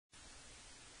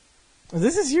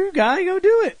This is you, guy. Go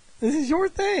do it. This is your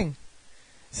thing.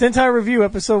 Sentai Review,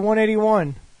 episode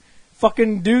 181.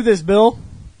 Fucking do this, Bill.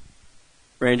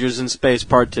 Rangers in Space,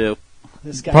 Part 2.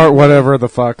 This guy Part whatever the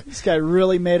fuck. This guy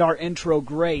really made our intro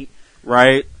great.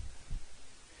 Right.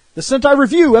 The Sentai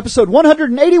Review, episode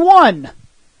 181.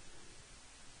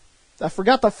 I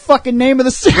forgot the fucking name of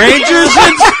the series. Rangers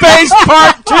in Space,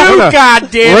 Part 2,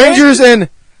 goddammit. Rangers in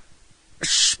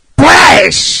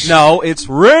Splash! No, it's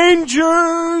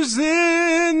Rangers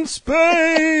in Space.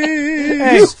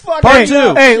 Hey, Part 2.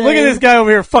 Hey, look at this guy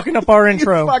over here fucking up our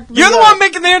intro. You're the one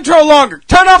making the intro longer.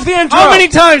 Turn off the intro. How many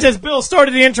times has Bill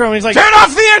started the intro and he's like, Turn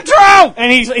off the intro!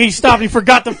 and he stopped, he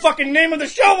forgot the fucking name of the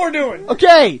show we're doing.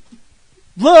 Okay,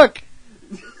 look.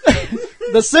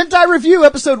 The Sentai Review,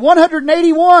 episode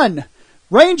 181.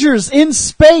 Rangers in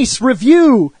Space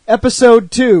Review,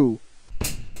 episode 2.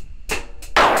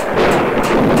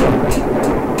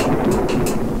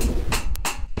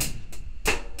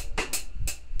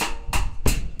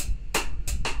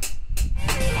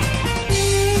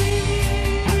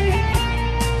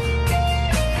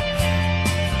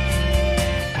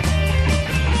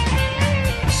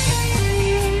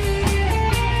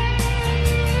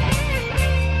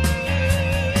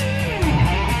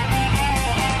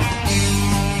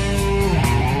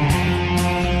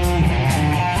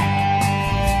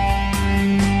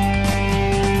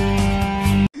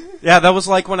 Yeah, that was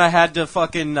like when I had to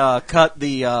fucking cut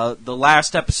the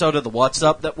last episode of the What's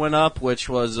Up that went up, which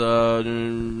was a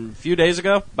few days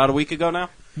ago, about a week ago now.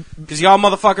 Because y'all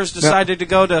motherfuckers decided to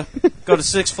go to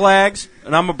Six Flags,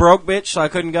 and I'm a broke bitch, so I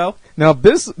couldn't go. Now,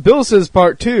 Bill says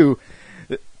part 2.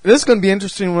 This is going to be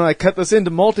interesting when I cut this into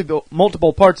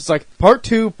multiple parts. It's like part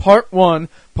 2, part 1,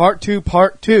 part 2,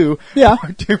 part 2. Yeah.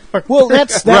 Part 2, part Well, 3.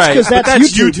 that's because Right. that's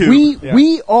That's YouTube. YouTube.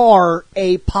 We are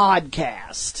a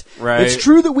podcast. Right. It's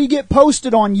true that we get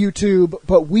posted on YouTube,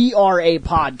 but we are a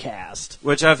podcast.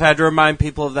 Which I've had to remind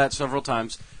people of that several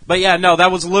times. But yeah, no,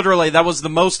 that was the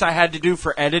most I had to do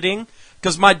for editing,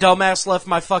 because my dumbass left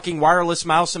my fucking wireless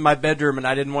mouse in my bedroom and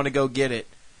I didn't want to go get it.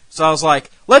 So I was like,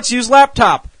 let's use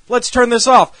laptop. Let's turn this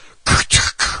off.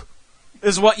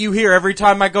 Is what you hear every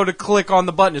time I go to click on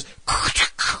the button. Is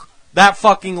that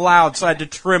fucking loud, so I had to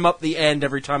trim up the end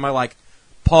every time I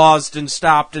paused and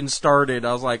stopped and started.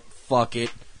 I was like, fuck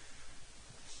it.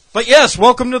 But yes,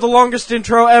 welcome to the longest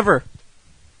intro ever.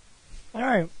 All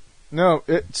right. No,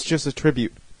 it's just a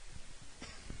tribute.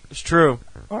 It's true.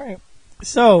 All right.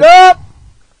 So,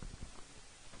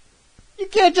 You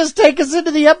can't just take us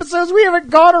into the episodes. We haven't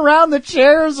gone around the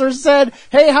chairs or said,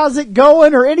 hey, how's it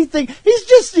going or anything.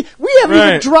 We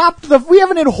haven't even we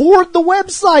haven't whored the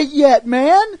website yet,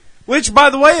 man. Which,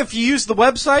 by the way, if you use the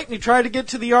website and you try to get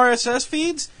to the RSS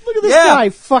feeds, Look at this guy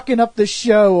fucking up the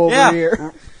show over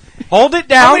here. Hold it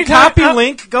How down, many copy times-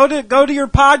 link, go to your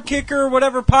Podkicker or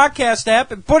whatever podcast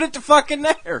app and put it to fucking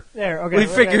there. there, okay. We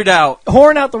figured out.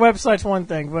 Whoring out the website's one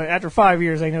thing, but after 5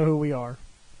 years, they know who we are.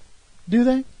 Do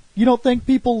they? You don't think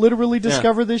people literally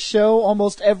discover this show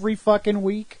almost every fucking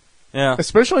week? Yeah.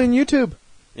 Especially on YouTube.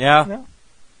 Yeah. No.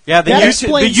 Yeah, the That YouTube,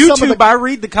 explains some of the- I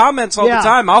read the comments all the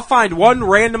time. I'll find one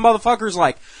random motherfucker's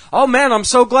like, oh man, I'm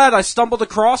so glad I stumbled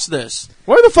across this.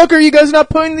 Why the fuck are you guys not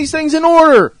putting these things in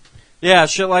order? Yeah,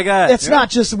 shit like that. It's not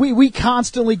just, we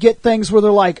constantly get things where they're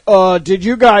like, did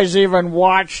you guys even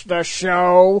watch the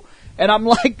show? And I'm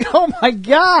like, oh my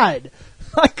god.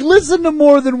 Like, listen to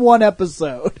more than one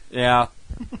episode. Yeah.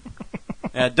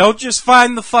 Yeah, don't just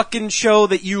find the fucking show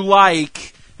that you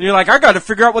like. And you're like, I gotta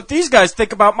figure out what these guys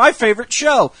think about my favorite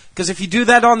show. Because if you do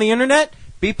that on the internet,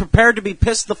 be prepared to be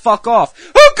pissed the fuck off.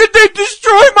 How could they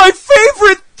destroy my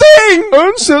favorite thing?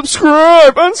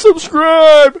 Unsubscribe!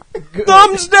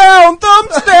 Thumbs down!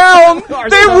 Thumbs down!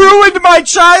 They ruined my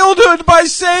childhood by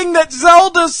saying that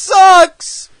Zelda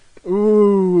sucks!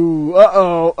 Ooh,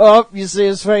 uh-oh. Up, you see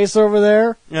his face over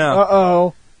there? Yeah.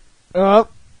 Uh-oh.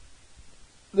 Up.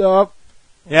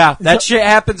 Yeah, that shit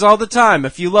happens all the time.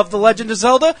 If you love The Legend of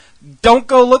Zelda, don't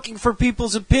go looking for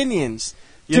people's opinions.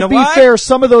 You know to be why? fair,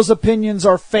 some of those opinions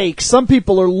are fake. Some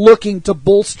people are looking to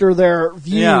bolster their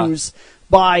views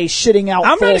by shitting out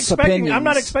false opinions. I'm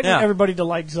not expecting everybody to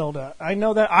like Zelda. I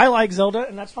know that I like Zelda,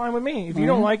 and that's fine with me. If you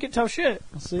don't like it, tough shit.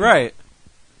 Right.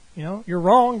 You know, you're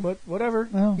wrong, but whatever.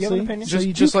 Well, you have an opinion. So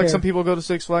you Just do like care. some people go to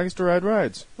Six Flags to ride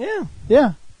rides. Yeah.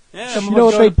 Yeah. Yeah. Some You of know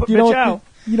us what go they to put you know bitch what, out.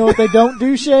 you know what they don't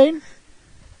do, Shane?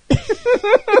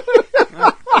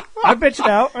 I bitched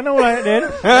out. I know what I did.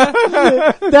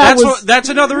 That's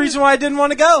another reason why I didn't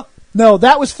want to go. No,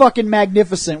 that was fucking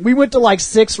magnificent. We went to like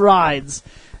 6 rides,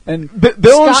 and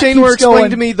Bill and Scott Shane keeps were explaining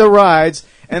going, to me the rides,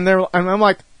 and I'm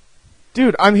like,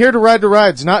 dude, I'm here to ride the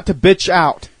rides, not to bitch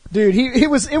out. Dude, it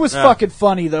was fucking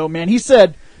funny though, man. He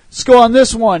said, "Let's go on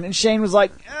this one," and Shane was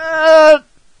like,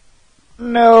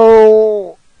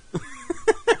 "No."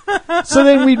 So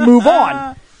then we'd move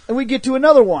on, and we'd get to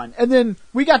another one, and then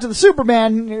we got to the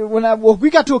Superman. We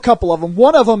got to a couple of them.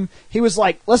 One of them, he was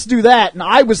like, "Let's do that," and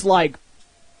I was like,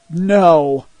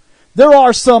 "No, there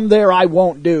are some there I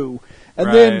won't do."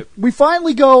 And then we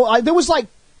finally go. There was like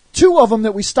 2 of them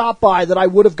that we stopped by that I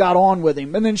would have got on with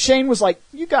him, and then Shane was like,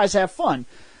 "You guys have fun."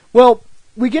 Well,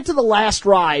 we get to the last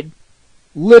ride,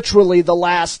 literally the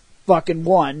last fucking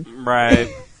one. Right.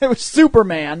 It was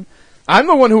Superman. I'm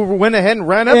the one who went ahead and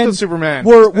ran up to Superman.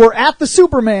 We're at the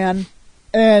Superman,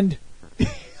 and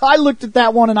I looked at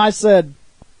that one and I said,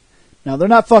 "No, they're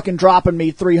not fucking dropping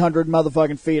me 300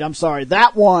 motherfucking feet. I'm sorry.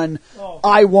 That one,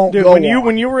 I won't Dude, go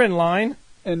when you were in line,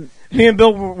 and me and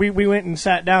Bill, we went and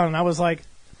sat down, and I was like,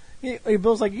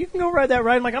 Bill's like, "You can go ride that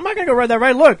ride." I'm like, "I'm not going to go ride that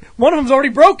ride. Look, one of them's already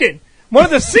broken. One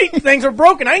of the seat things are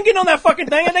broken. I ain't getting on that fucking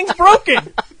thing. That thing's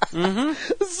broken."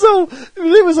 So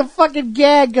it was a fucking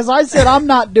gag because I said I'm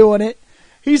not doing it.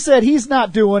 He said he's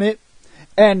not doing it,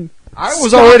 and I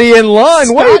was already in line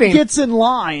Scott waiting. Gets in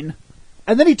line,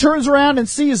 and then he turns around and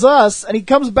sees us, and he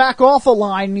comes back off a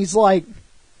line, and he's like,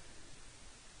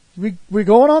 "We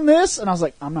going on this?" And I was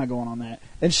like, "I'm not going on that."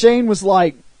 And Shane was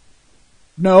like,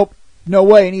 "Nope, no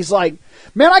way." And he's like,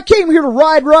 "Man, I came here to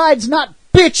ride rides, not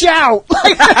bitch out."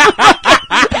 He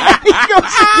goes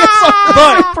and gets on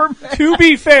the Superman. To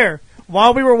be fair,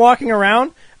 while we were walking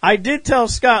around, I did tell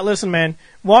Scott, "Listen, man,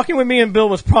 walking with me and Bill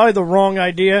was probably the wrong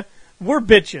idea. We're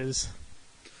bitches."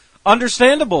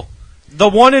 Understandable. The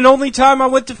one and only time I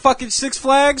went to fucking Six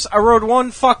Flags, I rode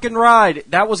one fucking ride.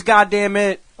 That was goddamn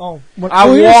it. I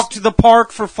walked the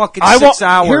park for fucking 6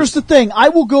 hours. Here's the thing. I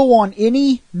will go on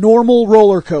any normal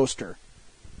roller coaster.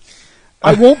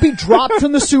 I won't be dropped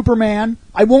from the Superman.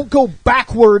 I won't go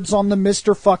backwards on the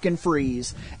Mr. fucking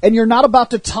Freeze. And you're not about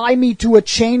to tie me to a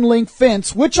chain link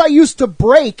fence, which I used to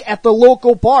break at the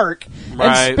local park,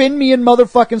 and spin me in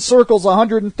motherfucking circles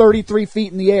 133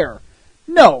 feet in the air.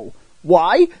 No.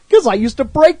 Why? Because I used to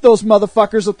break those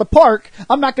motherfuckers at the park.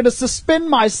 I'm not going to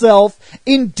suspend myself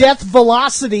in death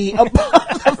velocity above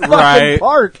the fucking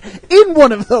park in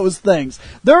one of those things.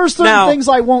 There are certain things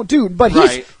I won't do. But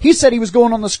he said he was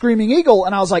going on the Screaming Eagle,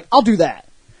 and I was like, I'll do that.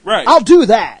 I'll do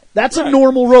that. That's a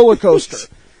normal roller coaster.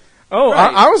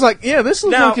 I was like, yeah, this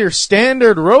looks like your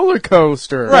standard roller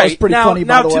coaster. That was pretty funny,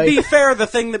 by the way. Now, to be fair, the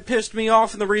thing that pissed me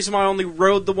off and the reason why I only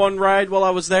rode the one ride while I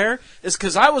was there is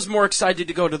because I was more excited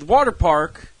to go to the water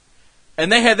park,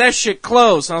 and they had that shit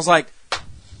closed. And I was like,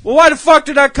 well, why the fuck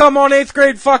did I come on 8th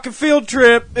grade fucking field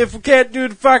trip if we can't do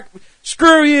the fuck...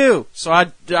 Screw you! So I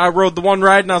rode the one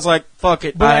ride, and I was like, fuck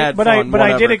it, I had fun, But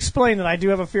I did explain that I do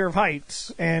have a fear of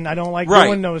heights, and I don't like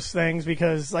doing those things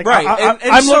because... like,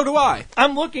 so do I.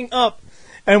 I'm looking up,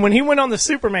 and when he went on the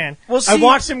Superman, see, I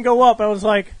watched him go up, I was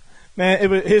like, man, it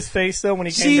was his face, though, when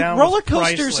he came down roller was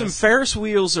coasters priceless. and Ferris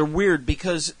wheels are weird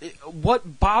because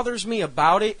what bothers me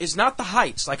about it is not the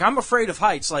heights. Like, I'm afraid of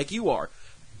heights like you are.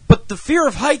 But the fear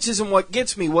of heights isn't what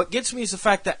gets me. What gets me is the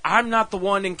fact that I'm not the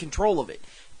one in control of it.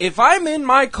 If I'm in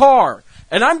my car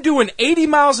and I'm doing 80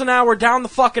 miles an hour down the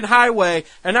fucking highway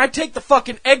and I take the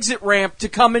fucking exit ramp to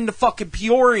come into fucking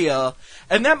Peoria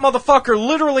and that motherfucker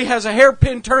literally has a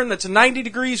hairpin turn that's 90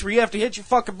 degrees where you have to hit your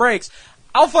fucking brakes,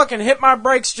 I'll fucking hit my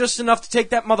brakes just enough to take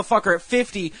that motherfucker at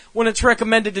 50 when it's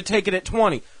recommended to take it at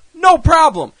 20. No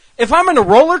problem. If I'm in a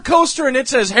roller coaster and it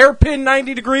says hairpin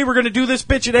 90 degree, we're going to do this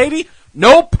bitch at 80,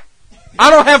 nope. I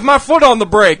don't have my foot on the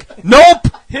brake. Nope.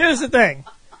 Here's the thing.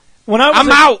 When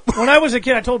I was a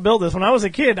kid, I told Bill this. When I was a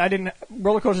kid,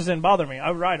 roller coasters didn't bother me. I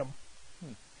would ride them.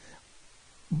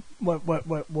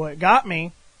 What got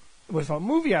me was a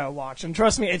movie I watched, and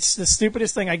trust me, it's the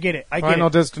stupidest thing. I get it. Final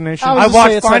Destination. I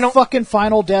watched fucking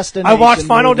Final Destination. I watched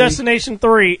Final Destination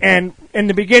 3, and in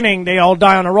the beginning, they all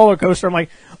die on a roller coaster. I'm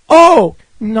like, oh,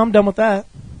 no, I'm done with that.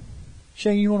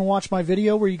 Shane, you want to watch my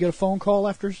video where you get a phone call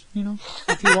after you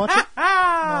watch it?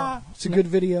 No, it's a good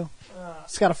video.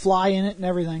 It's got a fly in it and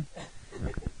everything.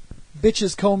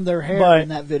 Bitches comb their hair in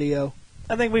that video.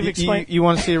 I think we've explained. You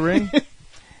want to see a ring?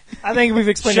 I think we've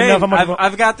explained Shane, enough.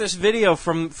 I've got this video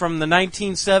from the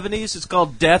 1970s. It's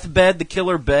called Deathbed, the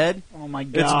Killer Bed. Oh, my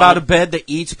God. It's about a bed that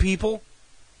eats people.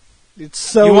 It's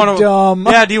so dumb.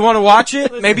 Yeah, do you want to watch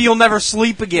it? Maybe you'll never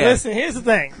sleep again. Listen, here's the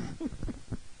thing.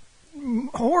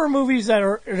 Horror movies that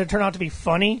turn out to be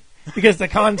funny because the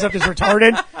concept is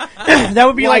retarded, that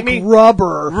would be like me.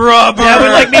 Rubber. That would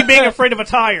be like me being afraid of a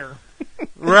tire.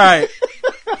 Right.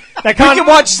 You can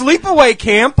watch Sleepaway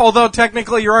Camp, although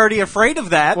technically you're already afraid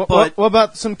of that. What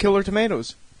about some Killer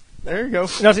Tomatoes? There you go.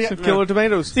 Some Killer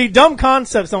Tomatoes. See, dumb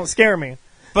concepts don't scare me.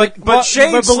 But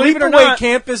Shane, but believe it or sleepaway not-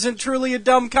 camp isn't truly a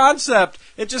dumb concept.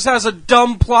 It just has a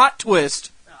dumb plot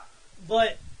twist.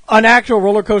 But an actual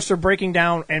roller coaster breaking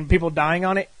down and people dying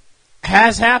on it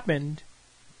has happened,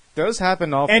 Does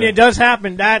happen often. and it does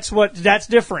happen. That's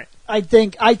different. I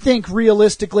think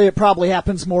realistically it probably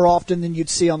happens more often than you'd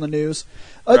see on the news.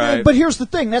 Right. But here's the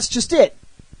thing, that's just it.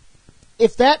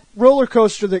 If that roller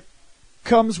coaster that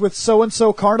comes with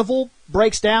so-and-so carnival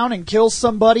breaks down and kills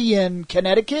somebody in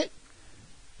Connecticut,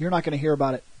 you're not going to hear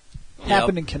about it.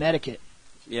 Happened in Connecticut.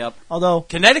 Yep. Although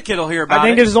Connecticut will hear about I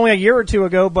think it. this is only a year or two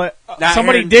ago, but Not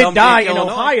somebody here in did Dumpy, die in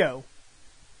Illinois. Ohio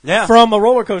Yeah. from a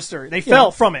roller coaster. They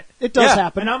fell from it. It does Yeah.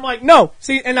 happen. And I'm like, no.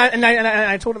 See, and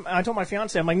I told my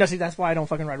fiance, I'm like, no, see, that's why I don't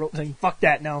fucking ride roller coasters. Fuck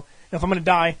that. No, if I'm gonna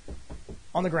die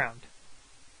on the ground,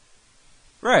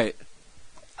 Right.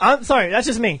 I'm sorry. That's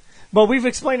just me. But we've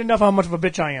explained enough how much of a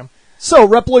bitch I am. So,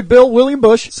 Reploid Bill, William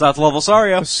Bush. South Level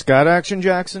Sario. Scott Action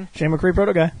Jackson. Shane McCree,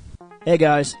 proto guy. Hey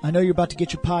guys, I know you're about to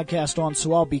get your podcast on,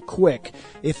 so I'll be quick.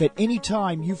 If at any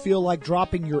time you feel like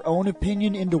dropping your own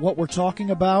opinion into what we're talking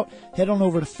about, head on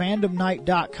over to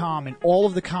fandomnight.com, and all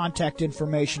of the contact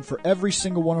information for every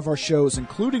single one of our shows,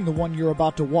 including the one you're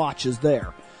about to watch, is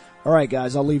there. Alright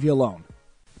guys, I'll leave you alone.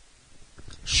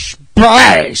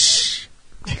 Splash!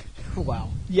 Wow.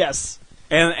 Yes.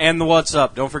 And the What's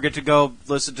Up. Don't forget to go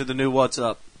listen to the new What's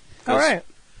Up. All right.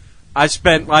 I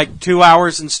spent like 2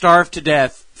 hours and starved to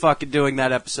death fucking doing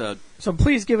that episode. So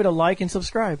please give it a like and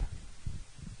subscribe.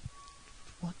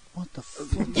 What the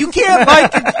fuck? You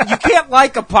can't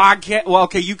like a podcast. Well,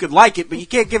 okay, you could like it, but you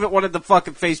can't give it one of the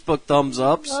fucking Facebook thumbs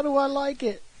ups How do I like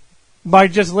it? By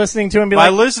just listening to it and be by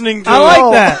like, listening to I it.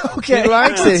 like that. Okay. He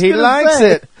likes I was it. He gonna likes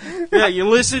say. it. Yeah, you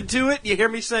listen to it, you hear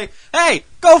me say, "Hey,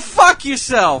 go fuck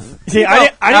yourself." See, You know,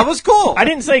 I that was cool. I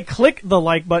didn't say click the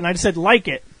like button. I just said like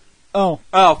it. Oh,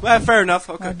 Oh, fair enough.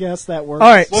 Okay. I guess that works. All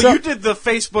right. Well, so, you did the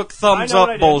Facebook thumbs I know what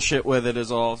I up did. bullshit with it,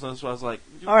 is all. So that's why I was like,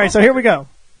 all right. So here we go.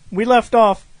 We left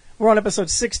off. We're on episode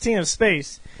 16 of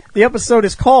Space. The episode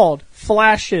is called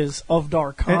Flashes of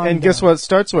Darkonda. And guess what it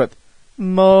starts with?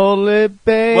 Mullet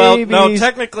babies. Well, no,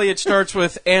 technically it starts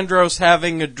with Andros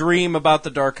having a dream about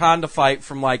the Darkonda fight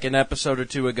from like an episode or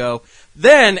two ago.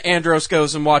 Then Andros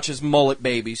goes and watches Mullet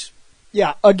Babies.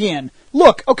 Yeah, again.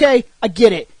 Look, okay, I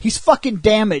get it. He's fucking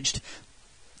damaged.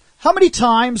 How many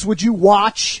times would you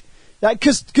watch that?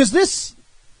 Because this...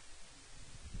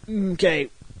 Okay,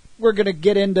 we're going to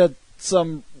get into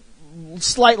some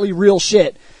slightly real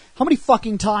shit. How many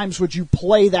fucking times would you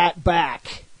play that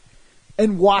back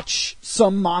and watch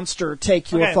some monster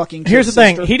take your Okay, fucking here's kid the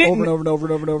thing. sister He didn't- over and over and over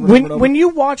and over and over when and over. when you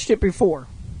watched it before,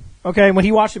 okay, when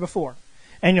he watched it before,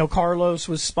 and Carlos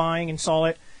was spying and saw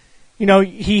it,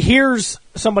 he hears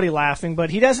somebody laughing, but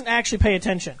he doesn't actually pay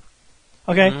attention.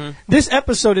 Okay, this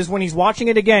episode is when he's watching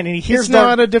it again, and he hears it's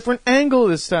not a different angle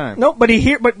this time. no, but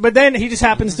but then he just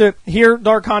happens to hear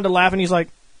Darkonda laugh, and he's like,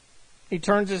 he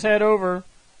turns his head over,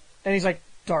 and he's like,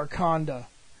 Darkonda.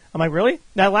 I'm like, really?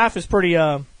 That laugh is pretty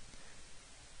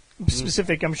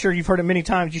specific. I'm sure you've heard it many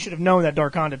times. You should have known that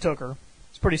Darkonda took her.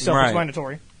 It's pretty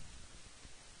self-explanatory.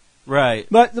 Right.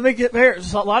 But to make it fair,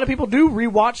 a lot of people do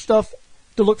rewatch stuff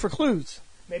to look for clues.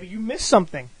 Maybe you missed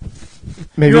something.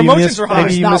 Maybe Your you emotions missed, are high. maybe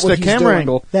That's you not missed what a he's camera doing.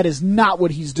 angle. That is not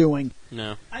what he's doing.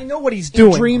 No. I know what he's He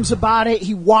doing. dreams about it.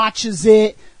 He watches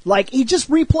it. Like, he just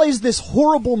replays this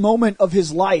horrible moment of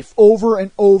his life over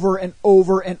and over and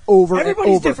over and over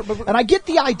Everybody's and over. different, but- And I get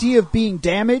the idea of being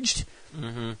damaged.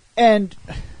 And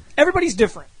Everybody's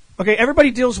different. Okay,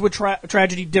 everybody deals with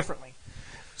tragedy differently.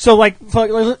 So,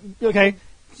 okay,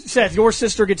 Seth, your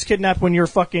sister gets kidnapped when you're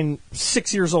fucking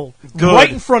 6 years old, Good. right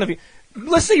in front of you.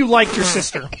 Let's say you like your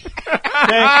sister. Okay?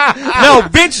 No,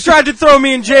 bitch tried to throw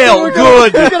me in jail.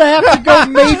 Good. you're going to have to go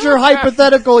major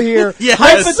hypothetical here. Yes.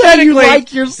 Hypothetically, you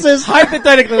like your sister.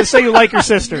 Hypothetically, let's say you like your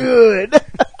sister. Good.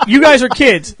 You guys are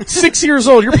kids, 6 years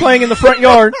old. You're playing in the front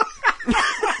yard.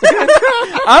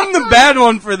 I'm the bad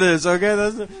one for this, okay?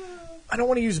 I don't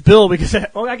want to use Bill because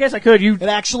I guess I could. It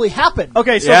actually happened.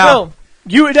 Okay? So Yeah. Bill,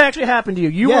 it actually happened to you.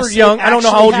 You Yes, were young. it I don't know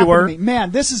how actually old you happened were. to me.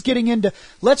 Man, this is getting into...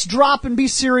 Let's drop and be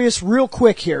serious real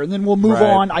quick here, and then we'll move Right.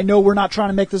 on. I know we're not trying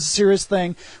to make this a serious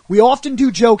thing. We often do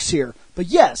jokes here. But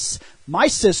yes, my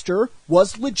sister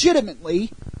was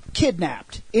legitimately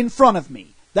kidnapped in front of me.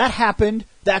 That happened.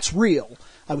 That's real.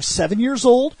 I was 7 years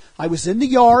old. I was in the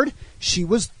yard.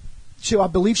 I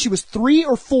believe she was 3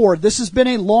 or 4. This has been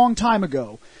a long time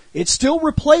ago. It still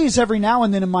replays every now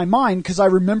and then in my mind because I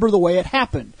remember the way it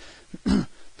happened.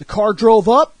 The car drove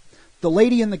up. The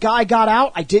lady and the guy got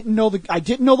out. I didn't know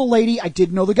the lady. I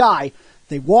didn't know the guy.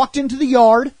 They walked into the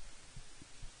yard.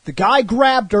 The guy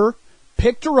grabbed her,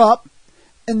 picked her up,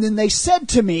 And then they said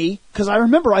to me, because I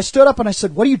remember I stood up and I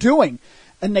said, "What are you doing?"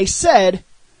 And they said,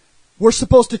 "We're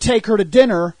supposed to take her to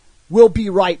dinner. We'll be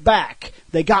right back."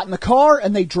 They got in the car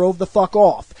and they drove the fuck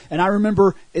off. And I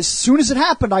remember as soon as it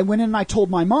happened, I went in and I told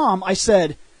my mom, I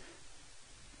said,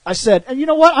 and you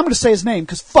know what? I'm going to say his name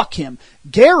because fuck him.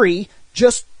 Gary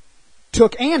just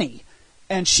took Annie.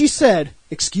 And she said,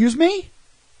 "Excuse me?"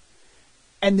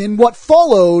 And then what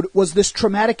followed was this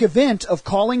traumatic event of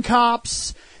calling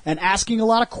cops and asking a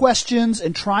lot of questions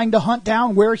and trying to hunt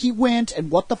down where he went and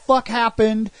what the fuck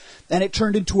happened. And it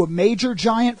turned into a major,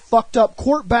 giant, fucked up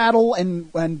court battle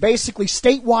and basically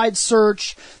statewide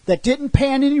search that didn't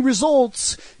pan any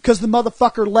results because the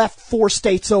motherfucker left 4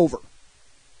 states over.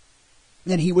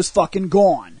 And he was fucking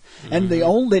gone. And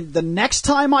the next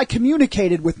time I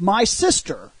communicated with my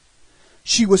sister,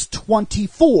 she was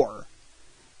 24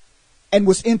 and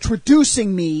was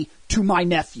introducing me to my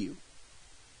nephew.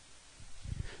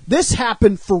 This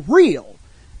happened for real.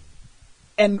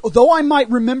 And though I might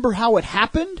remember how it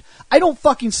happened, I don't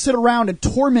fucking sit around and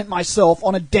torment myself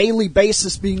on a daily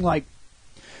basis being like,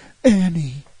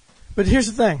 "Annie." But here's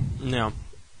the thing. No.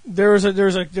 There's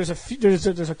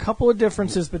a couple of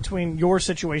differences between your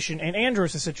situation and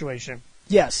Andros' situation.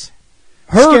 Yes.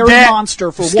 Her Scary dad,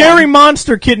 monster for Scary one.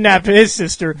 monster kidnapped his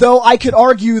sister. Though I could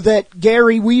argue that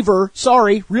Gary Weaver,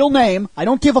 sorry, real name, I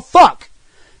don't give a fuck.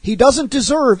 He doesn't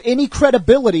deserve any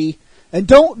credibility. And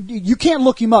you can't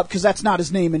look him up because that's not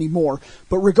his name anymore.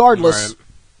 But regardless, Right.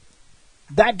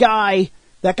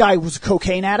 that guy was a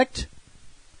cocaine addict.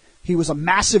 He was a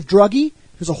massive druggie.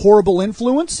 He was a horrible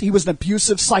influence. He was an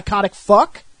abusive, psychotic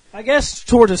fuck. I guess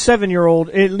towards a 7-year-old,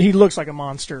 he looks like a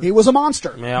monster. He was a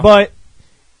monster. Yeah. But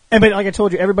like I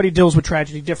told you, everybody deals with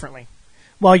tragedy differently.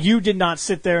 While you did not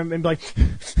sit there and be like,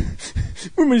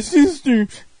 "Where's my sister?"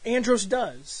 Andros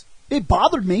does. It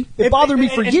bothered me. It bothered me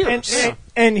for years.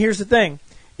 And here's the thing.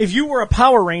 If you were a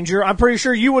Power Ranger, I'm pretty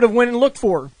sure you would have went and looked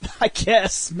for her. I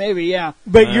guess. Maybe, yeah.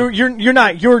 But you're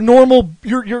not. You're normal.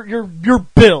 You're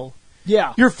Bill.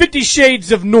 Yeah. You're 50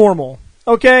 Shades of normal.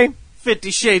 Okay?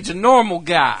 50 Shades of Normal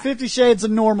Guy. 50 Shades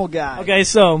of Normal Guy. Okay,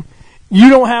 so you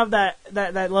don't have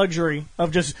that luxury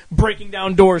of just breaking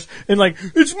down doors and like,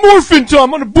 "It's morphin' time,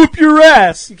 I'm gonna boop your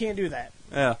ass." You can't do that.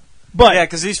 Yeah. But Yeah,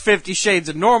 because he's 50 Shades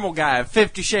of Normal Guy.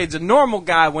 50 Shades of Normal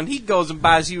Guy when he goes and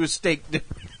buys you a steak dinner.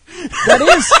 That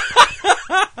is...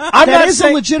 I'm That not is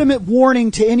saying, a legitimate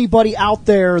warning to anybody out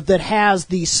there that has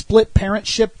the split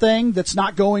parentship thing that's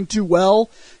not going too well.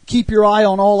 Keep your eye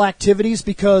on all activities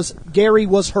because Gary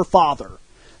was her father.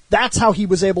 That's how he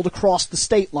was able to cross the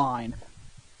state line.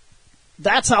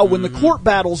 That's how when the court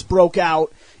battles broke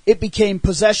out, it became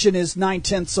possession is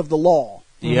 9/10 of the law.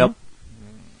 Yep.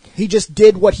 He just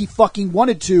did what he fucking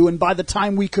wanted to, and by the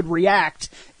time we could react,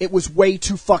 it was way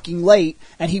too fucking late,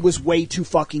 and he was way too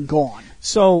fucking gone.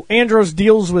 so Andros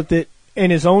deals with it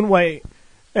in his own way.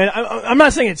 And I'm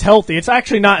not saying it's healthy. It's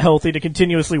actually not healthy to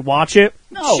continuously watch it.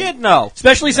 No. Shit, no.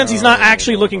 Especially since he's not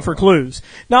actually looking for clues.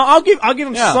 Now, I'll give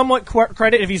him somewhat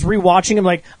credit if he's rewatching him.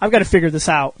 Like, I've got to figure this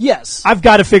out. Yes. I've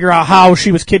got to figure out how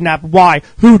she was kidnapped, why,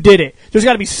 who did it. There's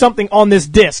got to be something on this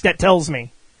disc that tells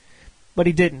me. But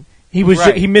he didn't. He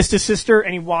missed his sister,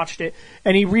 and he watched it,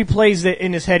 and he replays it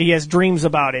in his head. He has dreams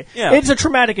about it. Yeah. It's a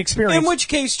traumatic experience. In which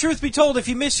case, truth be told, if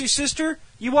you miss your sister,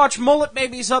 you watch Mullet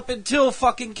Babies up until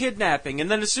fucking kidnapping, and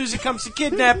then as soon as it comes to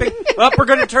kidnapping, we're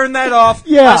going to turn that off.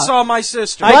 Yeah. I saw my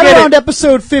sister. Right around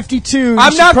episode 52,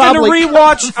 I'm not going to probably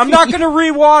rewatch. I'm not going to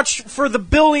rewatch for the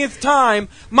billionth time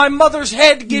my mother's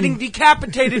head getting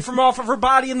decapitated from off of her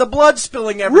body and the blood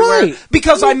spilling everywhere Right.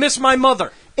 because I miss my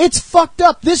mother. It's fucked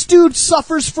up. This dude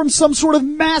suffers from some sort of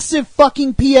massive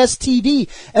fucking PSTD,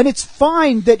 and it's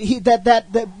fine that he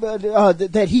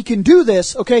can do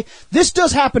this. Okay, this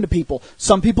does happen to people.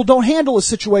 Some people don't handle a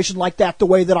situation like that the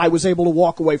way that I was able to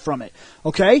walk away from it.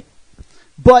 Okay,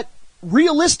 but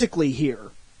realistically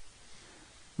here,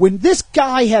 when this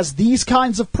guy has these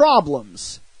kinds of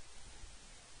problems,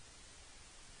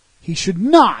 he should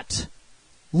not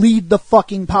lead the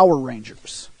fucking Power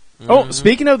Rangers. Oh,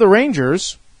 speaking of the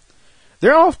Rangers,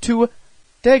 they're off to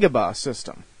Dagobah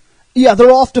system. Yeah,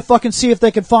 they're off to fucking see if they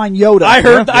can find Yoda. I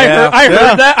heard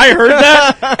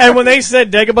that. And when they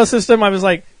said Dagobah system, I was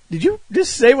like, did you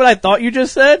just say what I thought you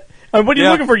just said? What are you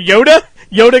looking for, Yoda?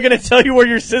 Yoda going to tell you where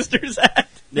your sister's at?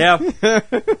 Yeah.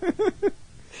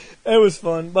 It was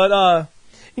fun. But, I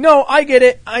get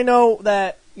it. I know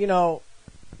that,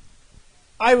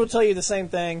 I will tell you the same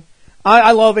thing.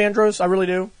 I love Andros. I really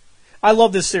do. I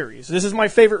love this series. This is my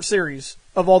favorite series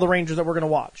of all the Rangers that we're going to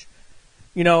watch.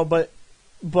 But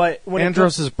when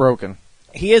Andros is broken.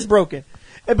 he is broken.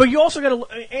 But you also got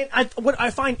to. What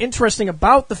I find interesting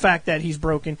about the fact that he's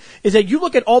broken is that you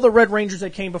look at all the Red Rangers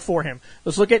that came before him.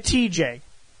 Let's look at TJ.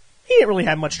 He didn't really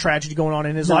have much tragedy going on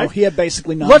in his life. He had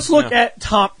basically none. Let's look at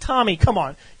Tommy. Come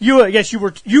on,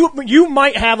 you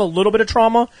might have a little bit of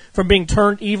trauma from being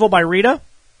turned evil by Rita,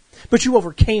 but you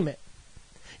overcame it,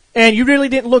 and you really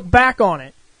didn't look back on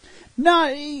it.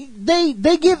 No,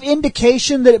 they give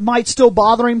indication that it might still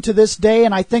bother him to this day,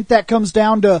 and I think that comes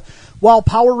down to while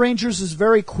Power Rangers is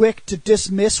very quick to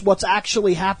dismiss what's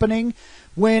actually happening.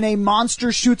 When a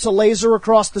monster shoots a laser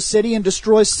across the city and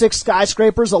destroys 6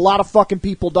 skyscrapers, a lot of fucking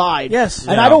people died. Yes.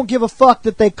 And I don't give a fuck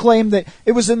that they claim that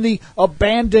it was in the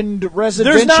abandoned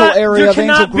residential area of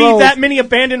Angel Grove. There cannot be that many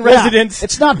abandoned residents.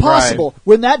 It's not possible. Right.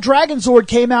 When that Dragon Zord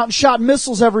came out and shot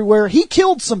missiles everywhere, he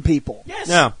killed some people. Yes.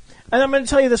 Yeah. And I'm going to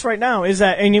tell you this right now, is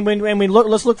that, and when we look,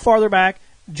 let's look farther back,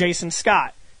 Jason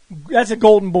Scott. That's a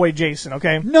golden boy Jason,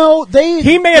 okay? No, they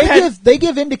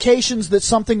give indications that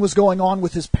something was going on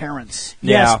with his parents.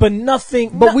 Yes, Yeah. but nothing.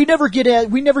 But we never get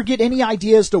any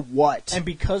idea as to what. And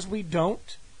because we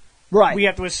don't, right, we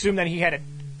have to assume that he had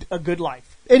a good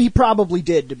life. And he probably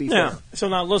did, to be fair. So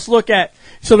now let's look at.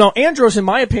 So now Andros, in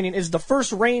my opinion, is the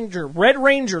first Ranger, Red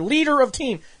Ranger, leader of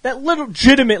team that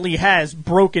legitimately has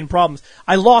broken problems.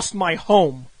 I lost my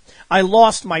home. I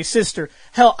lost my sister.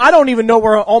 Hell, I don't even know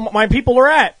where all my people are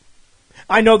at.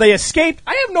 I know they escaped.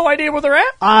 I have no idea where they're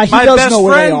at. He does know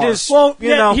where they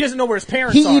are. He doesn't know where his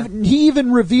parents are. He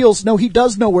even reveals, no, he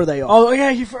does know where they are. Oh, yeah,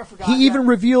 I forgot. He even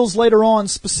reveals later on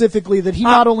specifically that he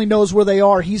not only knows where they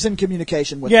are, he's in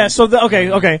communication with them. Yeah, so,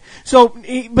 okay. So,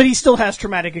 but he still has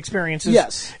traumatic experiences.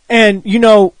 Yes. And,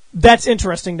 that's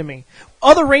interesting to me.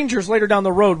 Other Rangers later down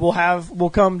the road will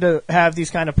come to have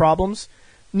these kind of problems.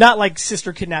 Not like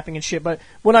sister kidnapping and shit, but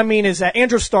what I mean is that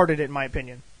Andros started it, in my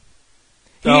opinion.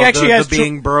 He actually has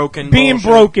being broken, being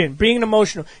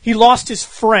emotional. He lost his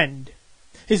friend,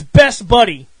 his best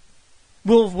buddy.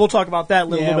 We'll talk about that a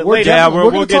little bit later. Yeah,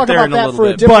 we'll get there in a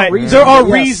little bit. But there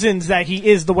are reasons that he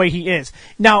is the way he is.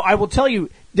 Now, I will tell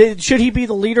you, should he be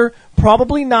the leader?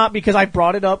 Probably not, because I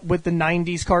brought it up with the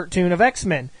 '90s cartoon of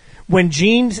X-Men. When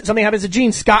something happens to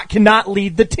Gene, Scott cannot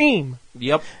lead the team.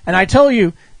 Yep. And I tell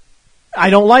you, I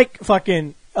don't like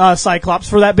fucking Cyclops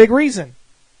for that big reason.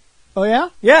 Oh yeah?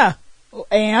 Yeah.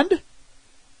 And?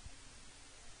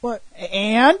 What?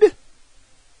 And?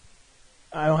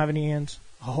 I don't have any hands.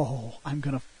 Oh, I'm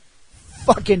gonna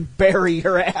fucking bury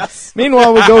your ass.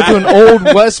 Meanwhile, we go to an old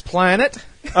west planet.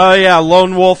 Yeah,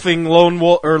 lone wolves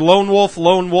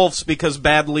because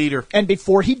bad leader. And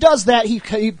before he does that, he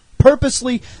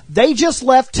purposely, they just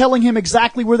left telling him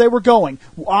exactly where they were going.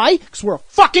 Why? Because we're a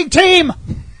fucking team!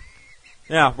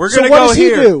 Yeah, we're gonna go here. So what does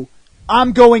here. he do?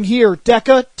 I'm going here.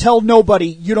 Decca, tell nobody.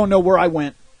 You don't know where I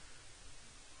went.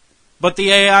 But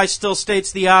the AI still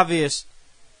states the obvious.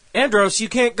 Andros, you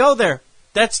can't go there.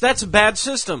 That's a bad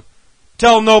system.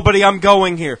 Tell nobody I'm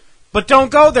going here. But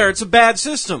don't go there. It's a bad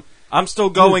system. I'm still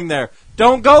going there.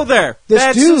 Don't go there. This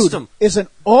bad dude system. is an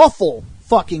awful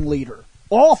fucking leader.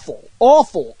 Awful,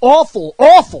 awful, awful,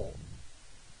 awful.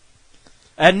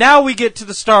 And now we get to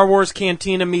the Star Wars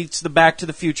Cantina meets the Back to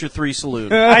the Future 3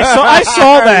 saloon. I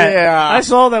saw that. Yeah. I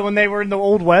saw that when they were in the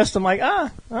Old West. I'm like,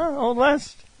 Old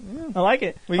West. I like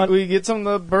it. We get some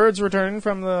of the birds returning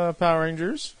from the Power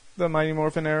Rangers, the Mighty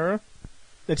Morphin era.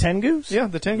 The Tengus? Yeah,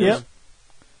 the Tengus. Yep.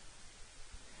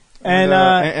 And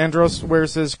Andros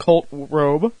wears his cult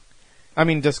robe.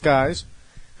 Disguise.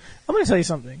 I'm going to tell you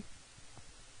something.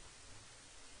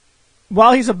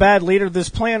 While he's a bad leader, this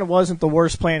plan wasn't the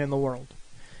worst plan in the world.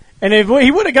 And if he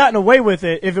would have gotten away with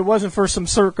it if it wasn't for some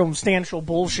circumstantial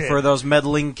bullshit. For those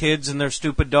meddling kids and their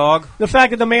stupid dog. The fact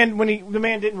that the man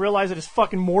didn't realize that his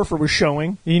fucking morpher was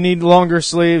showing. You need longer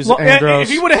sleeves, Andros.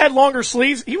 If he would have had longer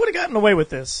sleeves, he would have gotten away with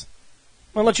this.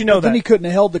 I'll let you know that. Then he couldn't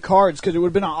have held the cards because it would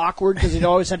have been awkward because he'd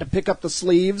always had to pick up the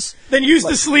sleeves. Then use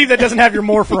the sleeve that doesn't have your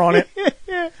morpher on it.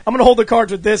 I'm going to hold the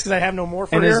cards with this because I have no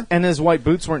morpher here. And his white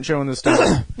boots weren't showing this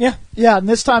time. Yeah. Yeah, and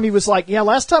this time he was like,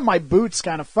 last time my boots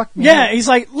kind of fucked me Yeah, up. he's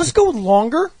like, let's go with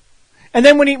longer. And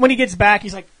then when he gets back,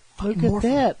 he's like, look at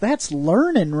that. That's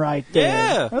learning right there.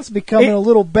 Yeah. That's becoming a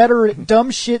little better at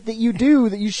dumb shit that you do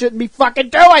that you shouldn't be fucking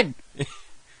doing.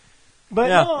 But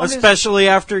Yeah, no, especially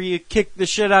after you kick the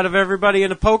shit out of everybody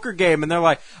in a poker game and they're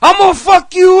like, I'm gonna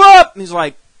fuck you up! And he's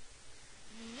like,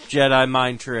 Jedi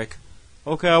mind trick.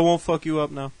 Okay, I won't fuck you up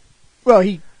now. Well,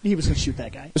 he was going to shoot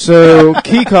that guy. So,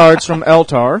 key cards from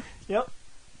Eltar. Yep.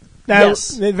 Now,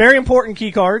 Yes. very important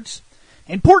key cards.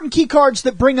 Important key cards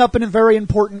that bring up a very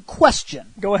important question.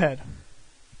 Go ahead.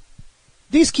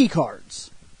 These key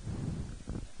cards.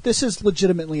 This is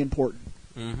legitimately important.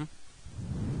 Mm-hmm.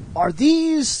 Are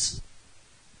these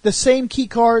the same key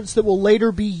cards that will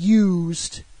later be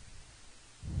used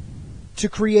to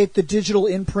create the digital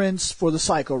imprints for the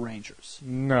Psycho Rangers.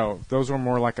 No, those were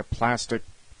more like a plastic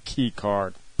key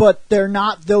card. But they're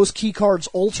not those key cards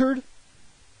altered?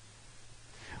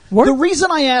 The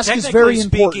reason I ask is very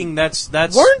speaking, important.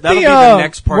 That'll be the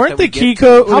next part. Weren't that we the get key to.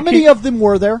 code? How many of them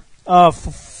were there?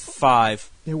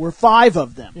 5. There were 5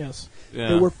 of them. Yes. Yeah.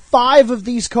 There were 5 of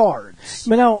these cards.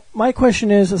 But now, my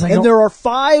question is I And don't... there are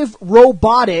 5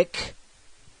 robotic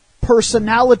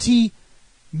personality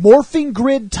morphing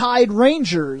grid tied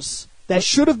Rangers that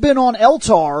should have been on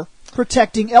Eltar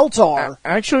protecting Eltar.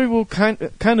 Actually, we'll kind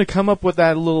of come up with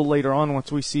that a little later on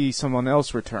once we see someone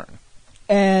else return.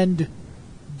 And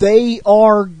they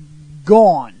are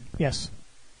gone. Yes.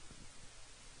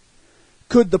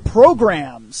 Could the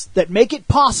programs that make it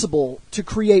possible to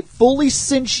create fully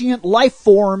sentient life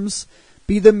forms,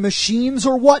 be them machines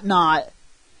or whatnot,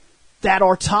 that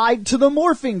are tied to the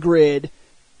morphing grid,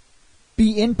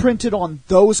 be imprinted on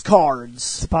those cards?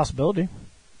 It's a possibility.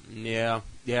 Yeah,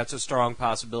 it's a strong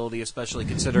possibility, especially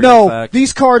considering No, the fact.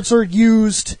 these cards are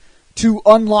used to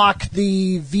unlock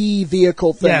the V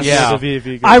vehicle thing. Yes. Yeah. The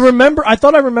VV I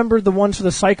thought I remembered the ones for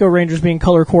the Psycho Rangers being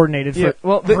color coordinated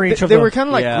for, for each of they them. were kind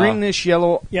of like Yeah. greenish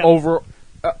yellow Yeah.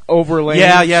 overlaying.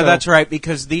 Yeah, so- that's right,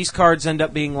 because these cards end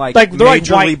up being like Like, they're like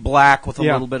majorly white. black with a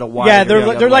Yeah. little bit of white. Yeah, and they're the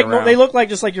they're other like way around. they look like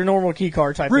just like your normal key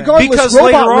card type Regardless, because Robot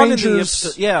later on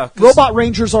Rangers, in the 'cause- Robot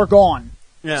Rangers are gone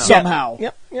yeah, somehow.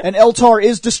 Yep, yep. And Eltar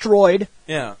is destroyed,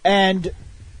 yeah, and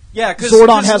yeah. Cause, Zordon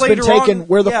 'cause has been later taken. on-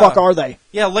 Where the yeah. fuck are they?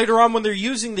 Yeah, later on when they're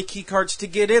using the key cards to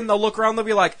get in, they'll look around, they'll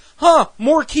be like, "Huh,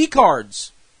 more key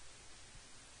cards."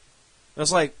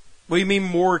 That's like, what do you mean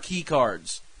more key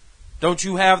cards? Don't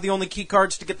you have the only key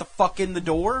cards to get the fuck in the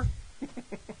door?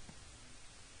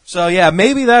 So yeah,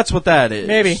 maybe that's what that is.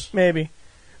 Maybe.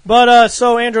 But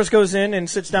so Andros goes in and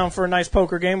sits down for a nice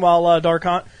poker game while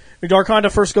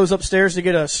Darkonda first goes upstairs to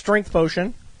get a strength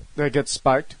potion. They get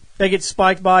spiked. They get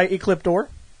spiked by Ecliptor.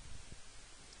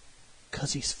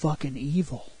 Because he's fucking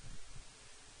evil.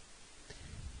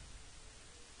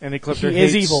 And Ecliptor He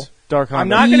hates is evil. Dark I'm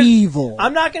Honda. not gonna- Evil.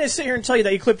 I'm not going to sit here and tell you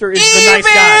that Ecliptor is the nice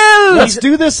guy. Let's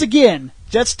do this again.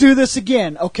 Let's do this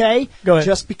again, okay? Go ahead.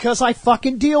 Just because I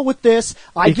fucking deal with this,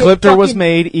 Ecliptor was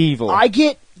made evil. I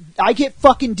get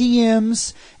fucking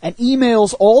DMs and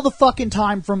emails all the fucking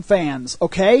time from fans,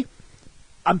 okay?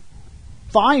 I'm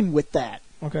fine with that.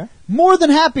 Okay. More than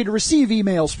happy to receive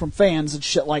emails from fans and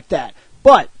shit like that.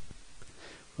 But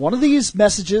one of these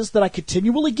messages that I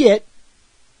continually get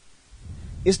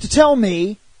is to tell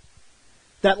me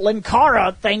that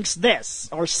Linkara thinks this,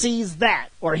 or sees that,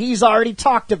 or he's already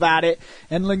talked about it,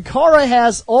 and Linkara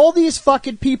has all these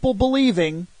fucking people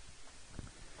believing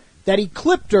that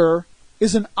Ecliptor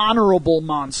is an honorable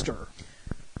monster.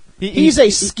 He's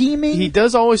a scheming... He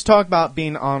does always talk about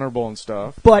being honorable and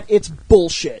stuff. But it's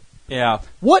bullshit. Yeah.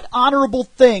 What honorable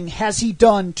thing has he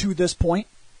done to this point?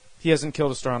 He hasn't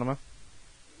killed Astronema.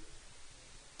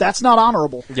 That's not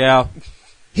honorable. Yeah.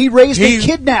 He raised a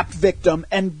kidnapped victim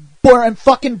and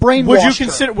fucking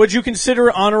brainwashed her. Would you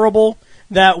consider honorable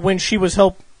that when she was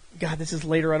God, this is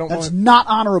later. I don't That's want. not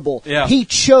honorable. Yeah. He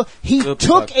took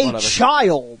a whatever.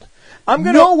 child, I'm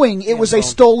gonna knowing it was a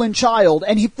stolen child,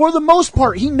 and he, for the most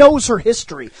part, he knows her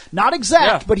history. Not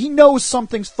exact, Yeah. but he knows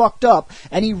something's fucked up,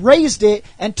 and he raised it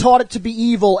and taught it to be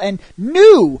evil, and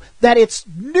knew that its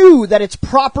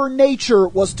proper nature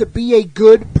was to be a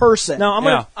good person. Now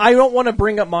Yeah. I don't want to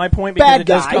bring up my point because Bad it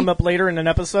does guy. come up later in an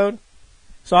episode.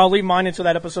 So I'll leave mine until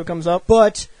that episode comes up.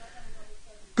 But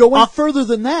going further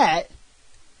than that,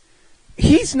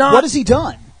 He's not. what has he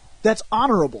done that's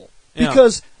honorable? Yeah.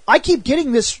 Because I keep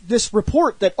getting this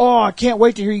report that, I can't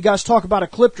wait to hear you guys talk about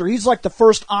Ecliptor. He's like the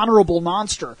first honorable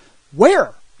monster.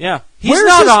 Where? Yeah. He's Where's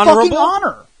not his honorable. fucking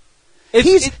honor?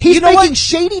 It's- He's you know making what?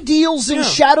 shady deals in Yeah.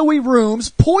 shadowy rooms,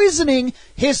 poisoning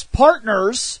his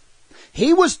partners.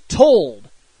 He was told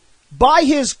by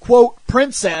his, quote,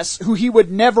 princess, who he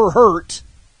would never hurt.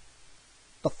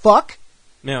 The fuck?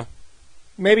 Yeah.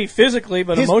 Maybe physically,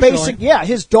 but His emotionally.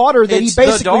 his daughter that It's he the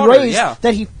basically daughter, raised, yeah.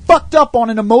 that he fucked up on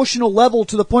an emotional level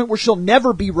to the point where she'll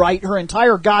never be right her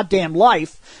entire goddamn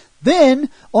life. Then,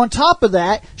 on top of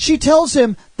that, she tells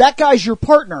him, that guy's your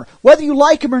partner. Whether you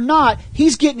like him or not,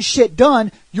 he's getting shit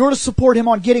done. You're to support him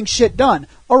on getting shit done.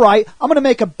 Alright, I'm gonna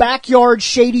make a backyard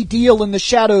shady deal in the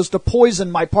shadows to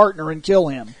poison my partner and kill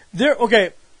him.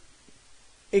 Okay.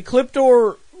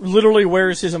 Ecliptor literally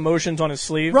wears his emotions on his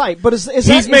sleeve. Right, but is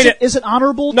He's made it- it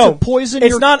honorable No, to poison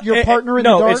it's your partner in the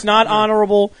dark? No, it's not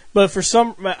honorable. But for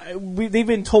some, we've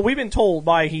been told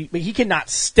by he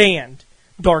cannot stand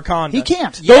Darkonda. He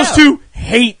can't. Those two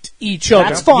hate each other.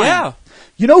 That's fine. Yeah.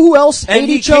 You know who else And hate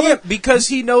he each other? can't because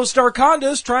he knows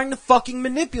Darkonda is trying to fucking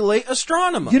manipulate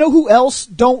Astronema. You know who else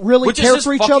don't really which care is his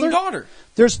for each fucking other? daughter.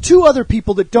 There's two other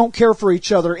people that don't care for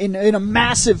each other in a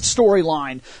massive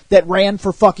storyline that ran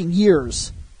for fucking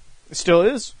years. It still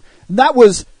is. And that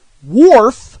was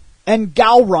Worf and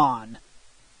Gowron.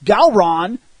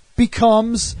 Gowron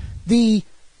becomes the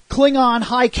Klingon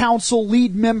High Council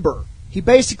lead member. He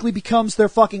basically becomes their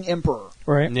fucking emperor.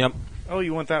 Right. Yep. Oh,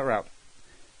 you went that route.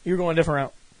 You're going a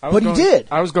different route. But he did.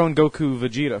 I was going Goku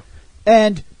Vegeta.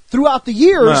 And throughout the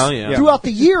years, Well,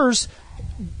 yeah.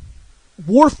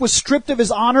 Worf was stripped of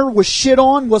his honor, was shit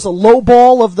on, was a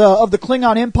lowball of the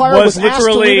Klingon Empire, Was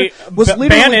literally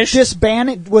banished.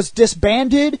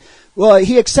 disbanded.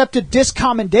 He accepted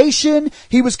discommendation.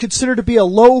 He was considered to be a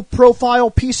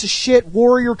low-profile piece of shit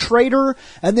warrior traitor,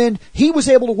 and then he was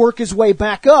able to work his way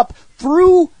back up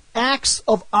through acts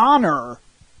of honor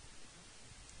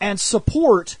and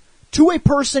support to a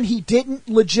person he didn't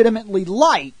legitimately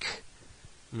like,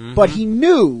 but he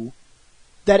knew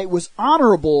that it was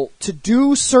honorable to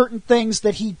do certain things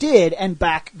that he did and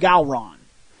back Gowron.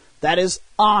 That is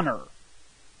honor.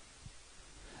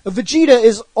 Vegeta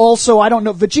is also, I don't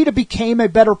know, Vegeta became a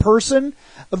better person.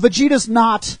 Vegeta's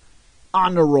not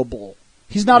honorable.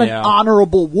 He's not an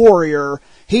honorable warrior.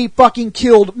 He fucking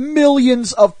killed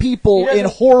millions of people in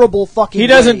horrible fucking ways. He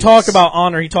doesn't talk about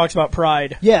honor, he talks about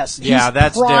pride. Yes, he's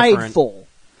that's prideful.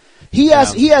 He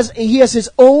has his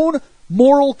own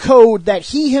moral code that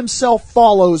he himself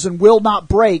follows and will not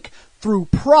break through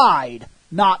pride,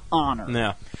 not honor.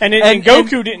 Yeah. And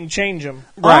Goku didn't change him.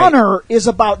 Right. Honor is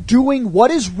about doing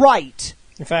what is right,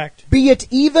 In fact. be it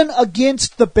even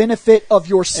against the benefit of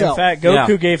yourself. In fact,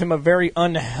 Goku gave him a very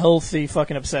unhealthy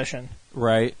fucking obsession.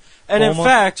 Right. And in Bulma?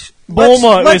 fact,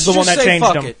 Bulma let's is the one just that say changed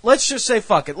fuck him. it. Let's just say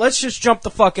fuck it. Let's just jump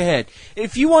the fuck ahead.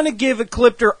 If you want to give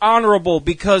Ecliptor honorable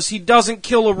because he doesn't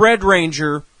kill a Red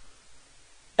Ranger,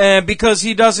 and because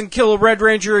he doesn't kill a Red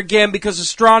Ranger again because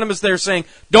Astronomer's there saying,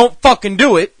 don't fucking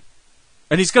do it,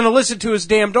 and he's going to listen to his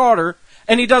damn daughter,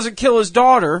 and he doesn't kill his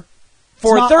daughter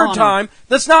for a third time,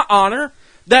 that's not honor.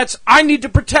 That's, I need to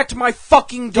protect my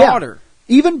fucking daughter. Yeah.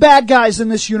 Even bad guys in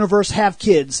this universe have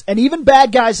kids, and even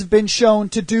bad guys have been shown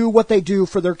to do what they do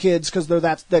for their kids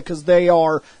because they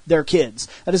are their kids.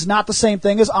 That is not the same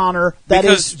thing as honor. That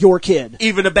is your kid.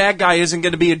 Even a bad guy isn't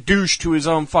going to be a douche to his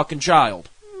own fucking child.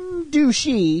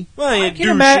 Douchey. Well,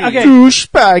 yeah, imagine- okay.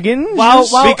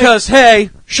 douchebagging. Because,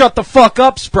 hey, shut the fuck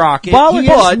up, Sprocket. He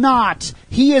is not.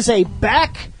 He is a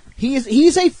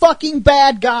he's a fucking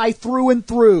bad guy through and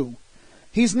through.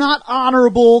 He's not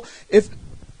honorable.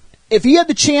 If he had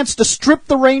the chance to strip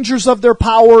the Rangers of their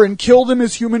power and kill them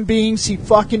as human beings, he'd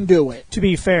fucking do it. To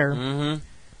be fair,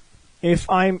 if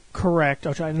I'm correct,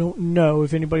 which I don't know,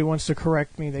 if anybody wants to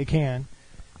correct me, they can.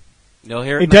 You'll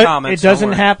hear it in the comments. It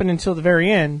doesn't happen until the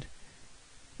very end,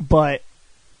 but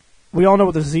we all know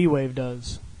what the Z-Wave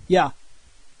does. Yeah.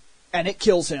 And it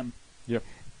kills him. Yep.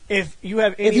 If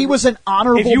he was an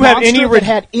honorable monster that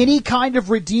had any kind of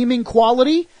redeeming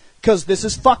quality, because this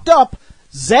is fucked up,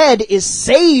 Zed is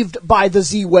saved by the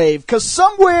Z-Wave, because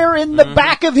somewhere in the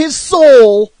back of his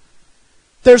soul,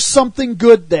 there's something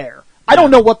good there. I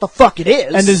don't know what the fuck it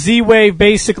is. And the Z-Wave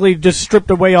basically just stripped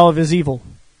away all of his evil.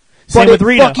 Same with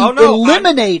Rita.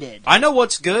 Eliminated. I know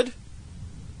what's good.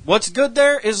 What's good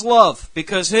there is love,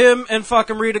 because him and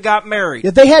fucking Rita got married.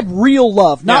 Yeah, they had real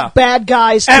love, not bad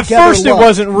guys At together first love. it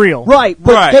wasn't real. Right,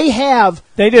 but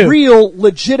they do. Real,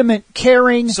 legitimate,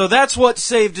 caring. So that's what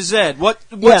saved Zed. What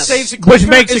saves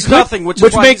Ecliptor is nothing, which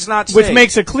is why he's not saved. Which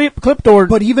makes Ecliptor...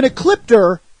 But even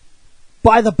Ecliptor,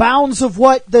 by the bounds of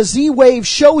what the Z-Wave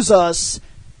shows us,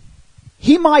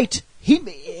 maybe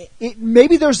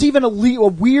there's even a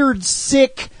weird,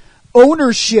 sick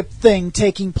ownership thing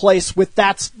taking place with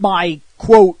that's my,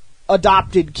 quote,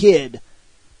 adopted kid.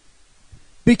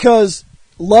 Because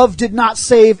love did not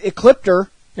save Ecliptor.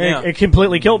 It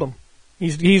completely killed him.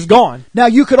 He's gone. Now,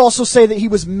 you could also say that he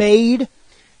was made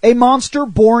a monster,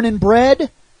 born and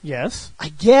bred. Yes. I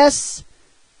guess.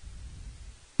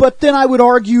 But then I would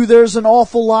argue there's an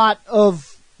awful lot of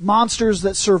monsters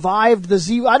that survived the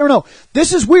Z. I don't know.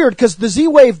 This is weird because the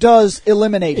Z-Wave does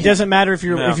eliminate him. It doesn't matter if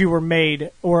you were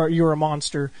made or you're a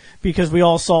monster, because we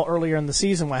all saw earlier in the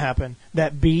season what happened.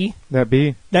 That bee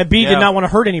did not want to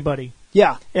hurt anybody.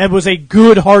 Yeah. It was a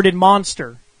good-hearted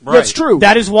monster. Right. That's true.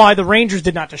 That is why the Rangers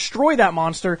did not destroy that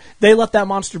monster. They let that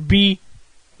monster be.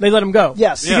 They let him go.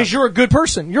 Yes. Because you're a good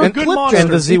person. You're a good monster. And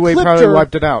the Z-Wave probably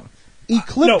wiped it out.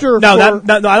 Ecliptor.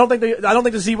 No, I don't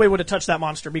think the Z-Way would have touched that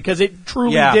monster because it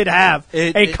truly did have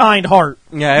a kind heart.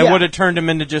 Yeah, it would have turned him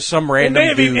into just some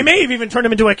random dude. It may have even turned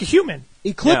him into like a human.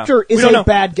 Ecliptor is a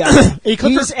bad guy.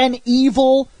 He's an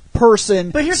evil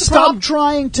person. But here's the Stop problem.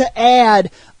 trying to add.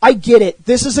 I get it.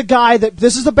 This is a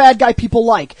bad guy people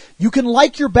like. You can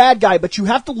like your bad guy, but you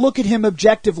have to look at him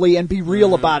objectively and be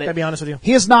real about it. Gotta be honest with you.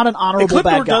 He is not an honorable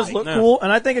bad Ecliptor guy. does look cool,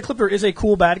 and I think Ecliptor is a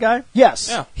cool bad guy. Yes.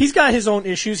 Yeah. He's got his own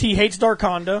issues. He hates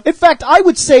Darkonda. In fact, I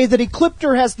would say that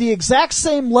Ecliptor has the exact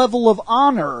same level of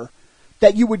honor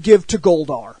that you would give to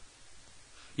Goldar.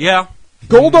 Yeah.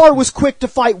 Goldar was quick to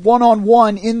fight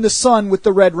one-on-one in the sun with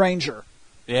the Red Ranger.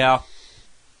 Yeah.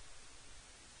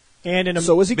 And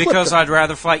so is Ecliptor. Because I'd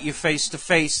rather fight you face to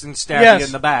face than stab you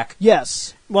in the back.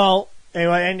 Yes. Well,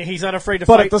 anyway, and he's not afraid to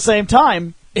But fight. at the same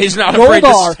time, He's not afraid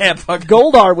to stab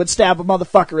Goldar would stab a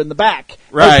motherfucker in the back.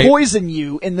 Right. Or poison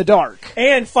you in the dark.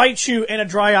 and fight you in a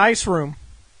dry ice room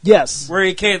Yes. where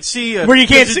he can't see you. where you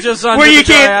can't see, Just under the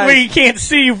dry ice.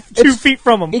 see 2 feet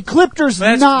from him. Ecliptor's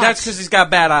That's not. because he's got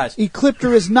bad eyes.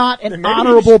 Ecliptor is not an Maybe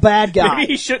honorable bad guy.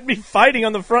 Maybe he shouldn't be fighting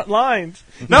on the front lines.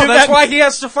 No, Dude, that's why he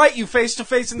has to fight you face to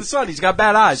face in the sun. He's got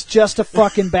bad eyes. Just a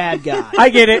fucking bad guy. I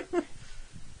get it.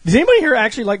 Does anybody here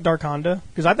actually like Darkonda?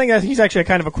 Because I think that he's actually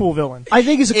kind of a cool villain. I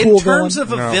think he's a cool In terms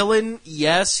villain. of a villain,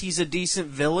 yes, he's a decent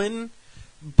villain,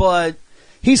 but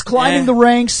He's climbing the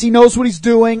ranks. He knows what he's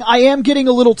doing. I am getting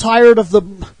a little tired of the...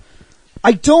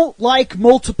 I don't like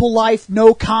multiple life,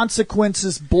 no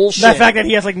consequences bullshit. The fact that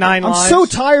he has like 9 I'm lives. so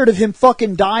tired of him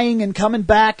fucking dying and coming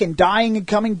back and dying and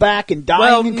coming back and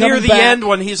dying and coming near the back. end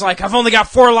when he's like, I've only got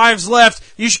 4 lives left,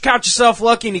 you should count yourself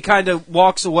lucky, and he kind of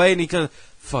walks away and he kind of,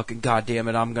 fucking goddamn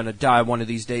it, I'm gonna die one of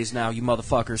these days now, you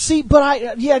motherfuckers. See,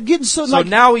 but getting so like,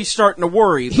 now he's starting to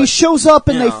worry. he shows up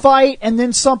and they Yeah. fight, and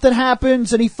then something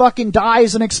happens, and he fucking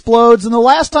dies and explodes. And the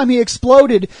last time he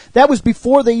exploded, that was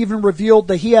before they even revealed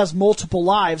that he has multiple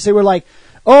lives. They were like,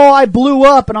 "Oh, I blew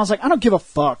up," and I was like, "I don't give a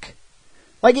fuck."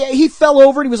 Like he fell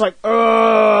over and he was like,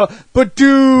 but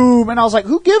doom," and I was like,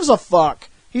 "Who gives a fuck?"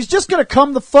 He's just gonna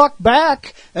come the fuck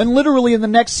back. And literally in the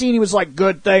next scene, he was like,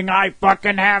 "Good thing I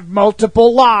fucking have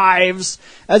multiple lives,"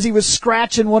 as he was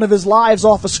scratching one of his lives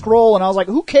off a scroll. And I was like,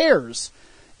 who cares?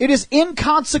 It is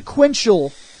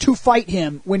inconsequential to fight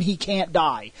him when he can't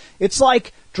die. It's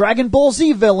like Dragon Ball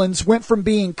Z villains went from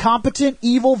being competent,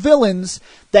 evil villains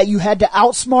that you had to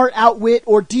outsmart, outwit,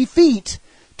 or defeat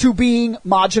to being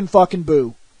Majin fucking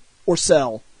Buu or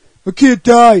Cell. I can't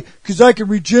die because I can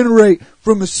regenerate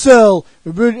from a cell.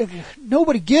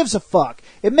 Nobody gives a fuck.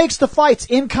 It makes the fights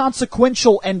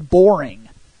inconsequential and boring.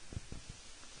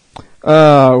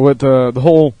 With the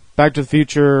whole Back to the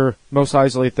Future Mos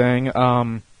Eisley thing,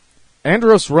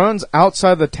 Andros runs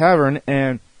outside the tavern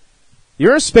and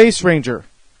you're a space ranger.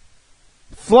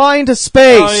 Fly into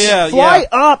space. Oh, yeah, Fly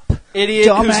up, Idiot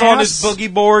dumbass. who's on his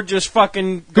boogie board just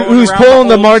fucking going Who's around pulling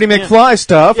the old- Marty McFly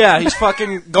stuff. Yeah, he's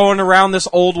fucking going around this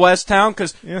old west town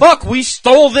because, fuck, we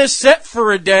stole this set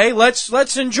for a day.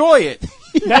 Let's enjoy it.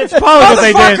 That's probably what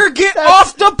they did. Motherfucker, get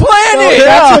off the planet!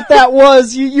 That's what that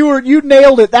was. You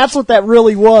nailed it. That's what that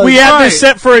really was. We had Right. this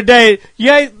set for a day.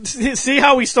 Yeah, see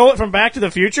how we stole it from Back to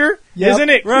the Future? Yep. Isn't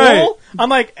it cool? Right. I'm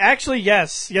like, actually,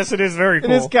 yes. Yes, it is very It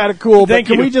cool. is kind of cool, but Thank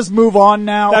can you. we just move on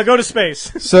now? Now go to space.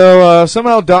 So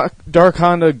somehow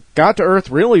Darkonda got to Earth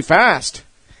really fast.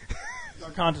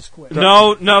 Darkonda's quit.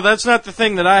 No, that's not the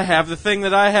thing that I have. The thing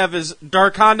that I have is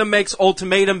Darkonda makes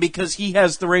ultimatum because he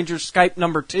has the Rangers Skype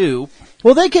number 2.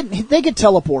 Well, they can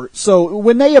teleport, so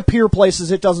when they appear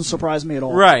places, it doesn't surprise me at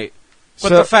all. Right. But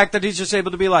So- the fact that he's just able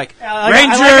to be like, I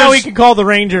Rangers! like how he can call the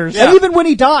Rangers. Yeah. And even when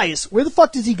he dies, where the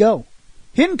fuck does he go?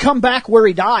 He didn't come back where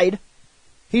he died.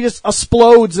 He just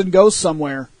explodes and goes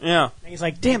somewhere. Yeah. And he's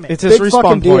like, damn it. It's his Big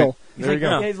fucking respawn deal. point. He's There like, you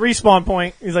go. yeah, his respawn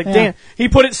point. He's like, Yeah. damn. He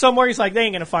put it somewhere. He's like, they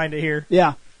ain't going to find it here.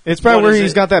 Yeah. It's probably What where is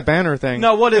he's it? got that banner thing.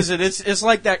 No, what is it? It's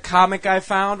like that comic I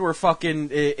found where fucking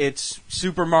it's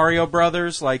Super Mario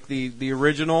Brothers, like the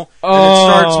original. And it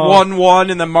starts 1-1,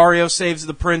 and then Mario saves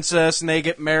the princess, and they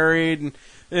get married,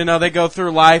 and they go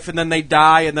through life, and then they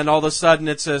die, and then all of a sudden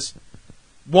it says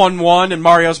 1-1, and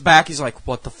Mario's back. He's like,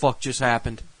 what the fuck just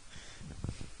happened?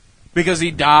 Because he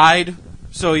died,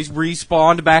 so he's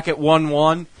respawned back at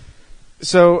 1-1.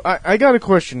 So I got a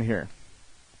question here.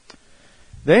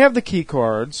 They have the key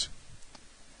cards.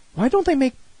 Why don't they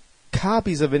make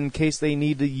copies of it in case they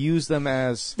need to use them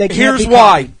as... They can't Here's be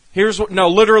why. copied.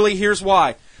 Literally, here's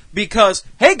why. Because,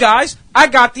 hey guys, I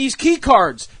got these key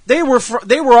cards. They were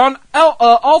on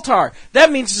Altar.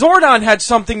 That means Zordon had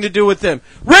something to do with them.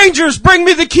 Rangers, bring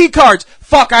me the key cards.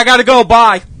 Fuck, I gotta go.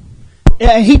 Bye.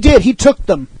 Yeah, and he did. He took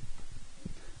them.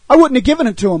 I wouldn't have given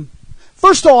it to him.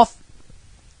 First off,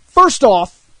 First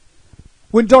off,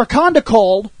 when Darkonda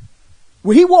called,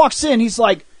 when he walks in, he's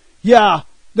like, yeah,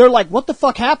 they're like, what the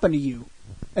fuck happened to you?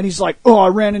 And he's like, oh, I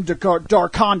ran into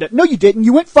Darkonda. No, you didn't.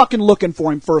 You went fucking looking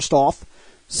for him, first off.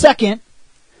 Second,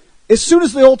 as soon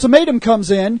as the ultimatum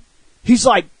comes in, he's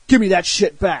like, give me that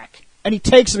shit back. And he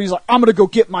takes him, he's like, I'm going to go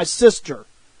get my sister.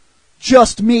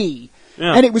 Just me.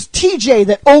 Yeah. And it was TJ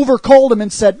that overcalled him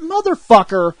and said,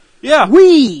 motherfucker, Yeah.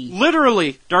 we.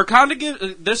 Literally,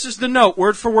 Darkonda this is the note,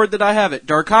 word for word that I have it.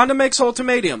 Darkonda makes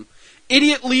ultimatum.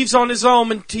 Idiot leaves on his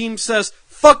own and team says,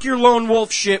 fuck your lone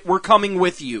wolf shit, we're coming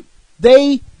with you.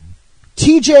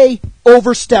 TJ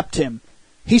overstepped him.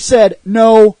 He said,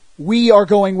 no, we are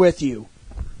going with you.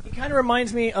 He kind of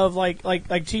reminds me of like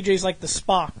TJ's like the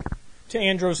Spock to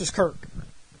Andros' Kirk.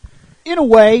 In a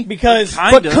way. Because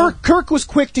But Kirk was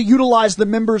quick to utilize the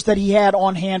members that he had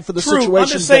on hand for the situation. I'm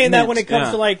just saying that when it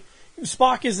comes to like,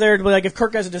 Spock is there to be like, if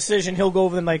Kirk has a decision, he'll go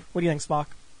over them like, what do you think, Spock?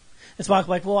 And Spock's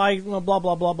like, well, blah,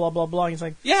 blah, blah, blah, blah, blah. He's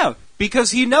like, yeah,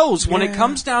 because he knows when it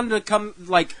comes down to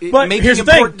making here's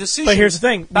important decisions. But here's the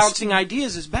thing. Bouncing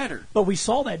ideas is better. But we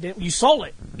saw that, didn't we? You saw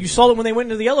it. You saw it when they went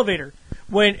into the elevator.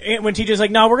 When TJ's like,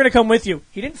 no, we're going to come with you.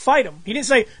 He didn't fight him. He didn't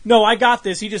say, no, I got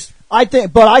this. He just... I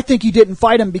think he didn't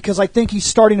fight him because I think he's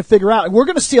starting to figure out. We're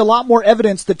going to see a lot more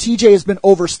evidence that TJ has been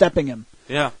overstepping him.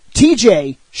 Yeah.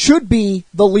 TJ should be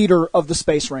the leader of the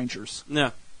Space Rangers.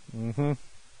 Yeah. Mm-hmm.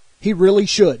 He really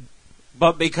should.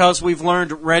 But because we've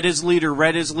learned red is leader,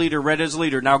 red is leader, red is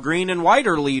leader. Now green and white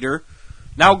are leader.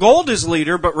 Now gold is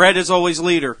leader, but red is always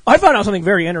leader. I found out something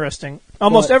very interesting.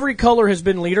 Almost every color has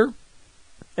been leader,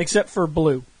 except for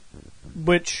blue,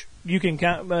 which you can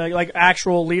count like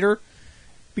actual leader.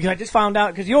 Because I just found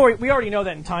out, because we already know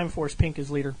that in Time Force, pink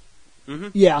is leader. Mm-hmm.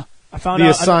 Yeah. I found the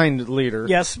out. assigned leader.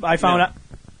 Yes, I found out.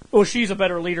 Well, she's a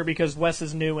better leader because Wes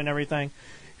is new and everything.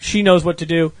 She knows what to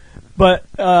do. But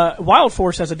Wild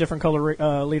Force has a different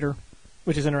color leader,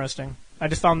 which is interesting. I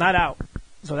just found that out.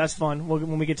 So that's fun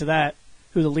when we get to that,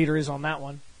 who the leader is on that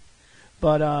one.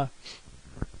 But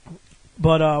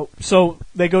so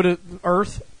they go to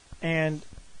Earth and...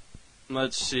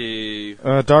 Let's see.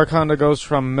 Darkonda goes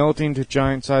from melting to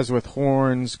giant size with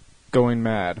horns going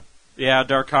mad. Yeah,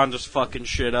 Darkonda's fucking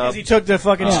shit up. Because he took the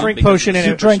fucking shrink because potion and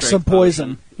He it drank some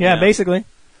poison. Yeah, basically.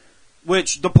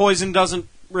 Which the poison doesn't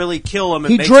really kill him.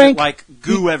 It He makes drank- it like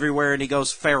goo everywhere and he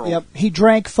goes feral. Yep. He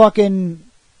drank fucking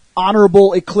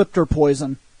honorable Ecliptor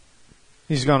poison.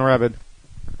 He's gone rabid.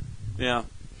 Yeah.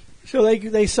 So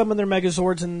they summon their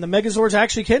Megazords, and the Megazords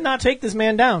actually cannot take this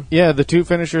man down. Yeah, the two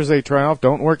finishers they try off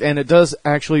don't work, and it does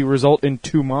actually result in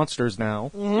two monsters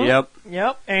now. Mm-hmm.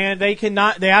 Yep. And they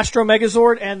cannot. The Astro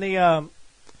Megazord and the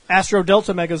Astro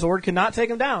Delta Megazord cannot take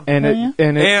him down.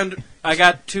 And I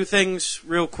got two things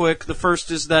real quick. The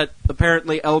first is that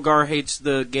apparently Elgar hates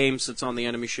the games that's on the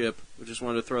enemy ship. I just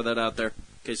wanted to throw that out there in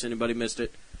case anybody missed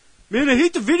it. Man, I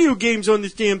hate the video games on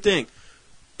this damn thing.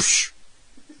 Psh.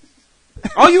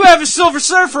 All you have is Silver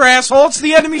Surfer, asshole. It's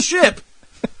the enemy ship.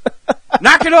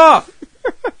 Knock it off.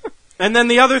 And then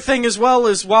the other thing as well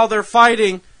is while they're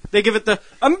fighting, they give it the,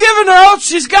 I'm giving her out,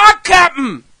 she's got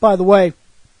Captain. By the way,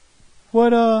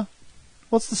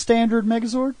 what's the standard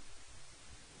Megazord?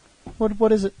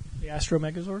 What is it? The Astro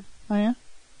Megazord, Oh yeah.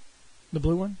 the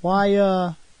blue one.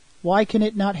 Why can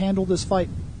it not handle this fight?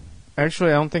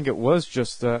 Actually, I don't think it was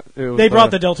just that. It was They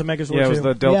brought the Delta Megazord Yeah, it was too.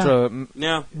 the Delta.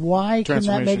 Yeah. Why can that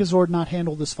Transformation. Megazord not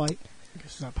handle this fight? I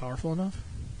guess it's not powerful enough.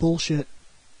 Bullshit.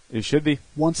 It should be.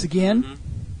 Once again,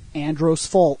 Andros'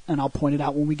 fault, and I'll point it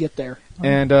out when we get there.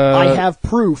 And I have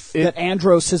proof that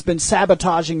Andros has been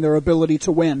sabotaging their ability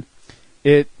to win.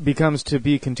 it becomes to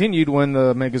be continued when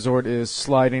the Megazord is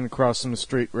sliding across some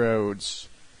street roads.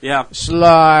 Yeah.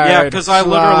 Slide. Yeah, because I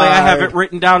have it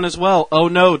written down as well. Oh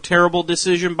no, terrible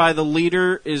decision by the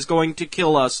leader is going to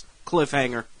kill us.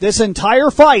 Cliffhanger. This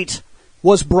entire fight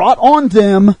was brought on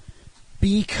them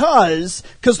because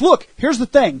look, here's the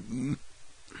thing.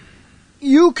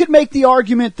 You could make the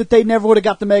argument that they never would have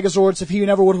got the Megazords if he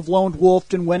never would have lone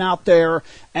wolfed and went out there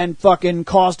and fucking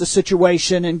caused a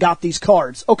situation and got these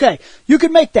cards. Okay, you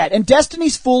could make that. And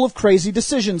Destiny's full of crazy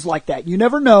decisions like that. You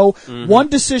never know. One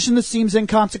decision that seems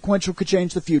inconsequential could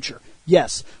change the future.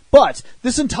 Yes. But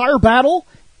this entire battle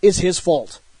is his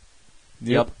fault.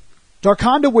 Yep.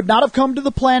 Darkonda would not have come to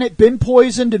the planet, been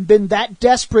poisoned, and been that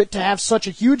desperate to have such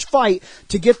a huge fight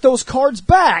to get those cards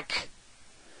back.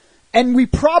 And we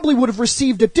probably would have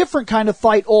received a different kind of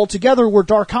fight altogether where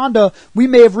Darkonda, we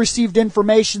may have received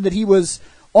information that he was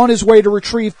on his way to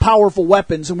retrieve powerful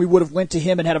weapons and we would have went to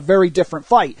him and had a very different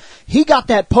fight. He got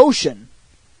that potion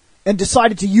and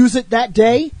decided to use it that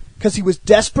day because he was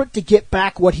desperate to get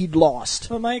back what he'd lost.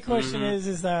 But my question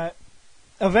is that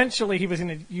eventually he was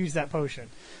going to use that potion.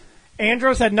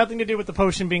 Andros had nothing to do with the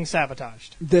potion being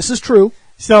sabotaged. This is true.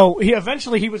 So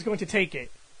eventually he was going to take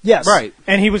it. Yes. Right.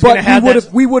 And he was going to But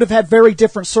have we would have had very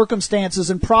different circumstances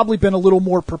and probably been a little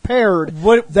more prepared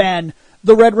than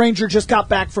the Red Ranger just got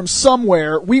back from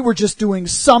somewhere. We were just doing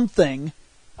something.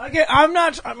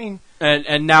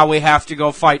 And now we have to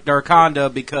go fight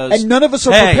Darkonda because... And none of us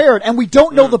are prepared, and we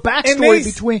don't know the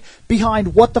backstory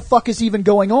behind what the fuck is even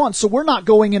going on, so we're not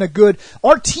going in a good...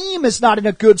 Our team is not in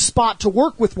a good spot to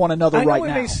work with one another right now. I know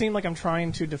it may seem like I'm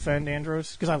trying to defend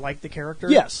Andros, because I like the character.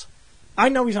 Yes. I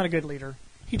know he's not a good leader.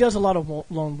 He does a lot of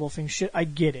lone wolfing shit. I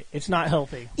get it. It's not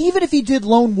healthy. Even if he did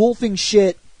lone wolfing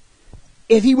shit,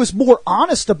 if he was more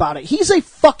honest about it, he's a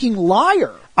fucking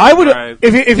liar. I would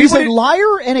if he's a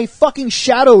liar and a fucking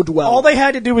shadow dweller. All they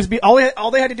had to do was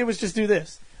all they had to do was just do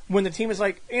this. When the team is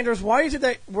like, Andros, why is it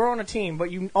that we're on a team,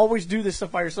 but you always do this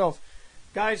stuff by yourself?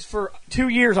 Guys, for 2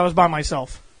 years I was by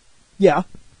myself. Yeah.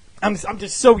 I'm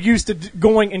just so used to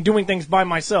going and doing things by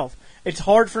myself. It's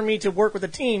hard for me to work with a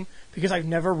team because I've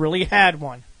never really had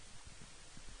one.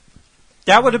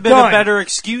 That would have been a better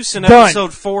excuse in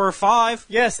episode 4 or 5.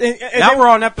 Yes. Now we're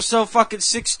on episode fucking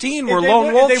 16 where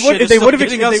Lone Wolf shit is still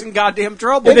getting us in goddamn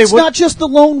trouble. It's not just the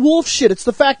Lone Wolf shit. It's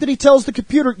the fact that he tells the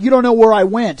computer, you don't know where I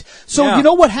went. So you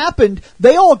know what happened?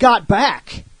 They all got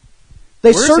back.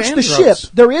 They searched the ship.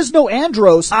 There is no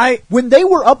Andros. When they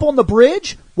were up on the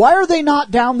bridge, why are they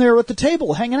not down there at the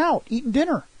table hanging out, eating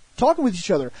dinner, talking with each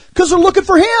other? Because they're looking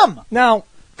for him. Now,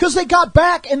 because they got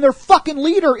back and their fucking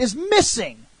leader is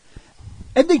missing.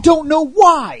 And they don't know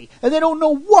why, and they don't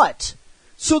know what.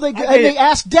 So they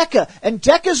ask Dekka, and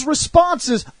Dekka's response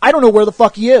is, I don't know where the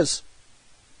fuck he is.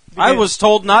 I was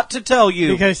told not to tell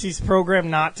you. Because he's programmed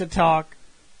not to talk.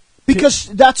 Because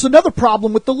that's another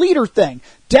problem with the leader thing.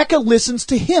 Dekka listens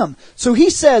to him. So he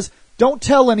says, don't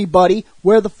tell anybody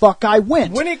where the fuck I went.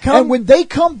 And when they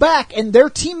come back and their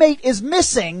teammate is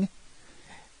missing,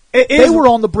 they were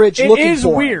on the bridge looking for him. It is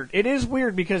weird. It is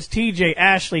weird because TJ,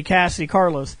 Ashley, Cassie,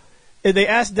 Carlos... They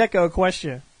asked Dekka a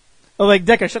question. They're like,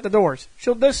 Dekka, shut the doors.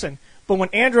 She'll listen. But when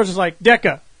Andros is like,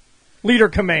 Dekka, leader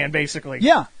command, basically.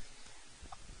 Yeah.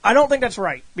 I don't think that's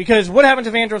right. Because what happens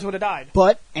if Andros would have died?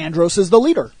 But Andros is the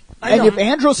leader. And if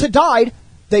Andros had died,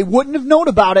 they wouldn't have known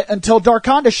about it until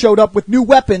Darkonda showed up with new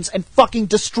weapons and fucking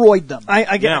destroyed them.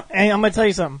 I get. And I'm going to tell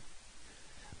you something.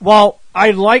 While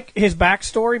I like his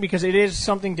backstory because it is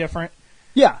something different.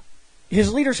 Yeah.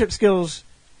 His leadership skills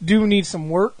do need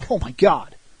some work. Oh, my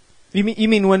God. You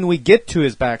mean when we get to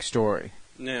his backstory?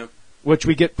 No. Which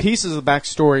we get pieces of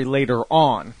backstory later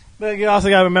on. But you also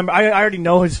got to remember, I already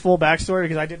know his full backstory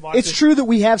because I did watch it. It's true that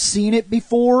we have seen it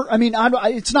before. I mean,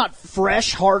 it's not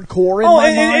fresh, hardcore in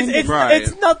my mind.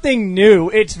 It's nothing new.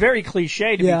 It's very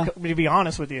cliche, to be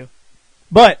honest with you.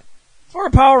 But for a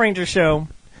Power Ranger show,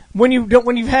 when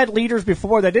you've had leaders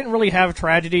before that didn't really have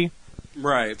tragedy,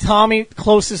 right? Tommy,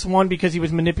 closest one because he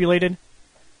was manipulated.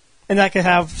 And that could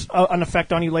have an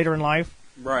effect on you later in life.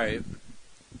 Right.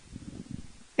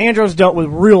 Andros dealt with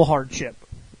real hardship,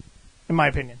 in my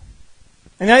opinion.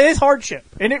 And that is hardship.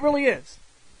 And it really is.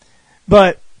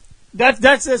 But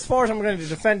that's as far as I'm going to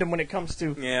defend him when it comes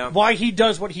to why he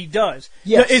does what he does.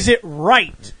 Yes. Is it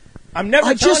right? I'm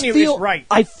never telling you it's right.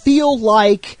 I feel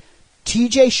like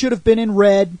TJ should have been in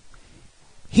red.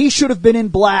 He should have been in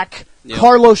black. Yep.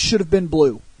 Carlos should have been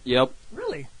blue. Yep.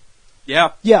 Really?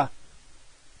 Yeah. Yeah.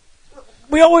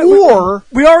 We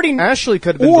already Ashley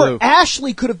could have been blue. Or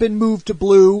Ashley could have been moved to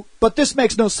blue, but this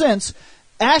makes no sense.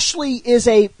 Ashley is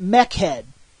a mech head.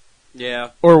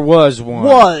 Yeah. Or was one.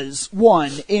 Was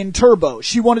one in Turbo.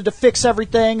 She wanted to fix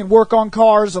everything and work on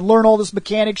cars and learn all this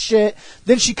mechanic shit.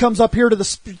 Then she comes up here to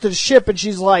the ship and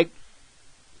she's like,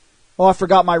 oh, I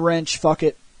forgot my wrench. Fuck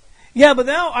it. Yeah, but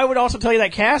now I would also tell you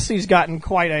that Cassie's gotten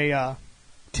quite a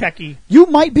techie. You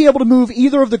might be able to move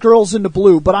either of the girls into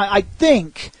blue, but I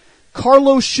think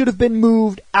Carlos should have been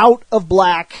moved out of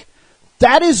black.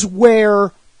 That is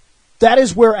where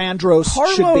Andros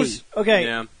should be. Okay.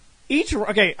 Yeah.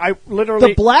 I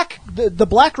literally the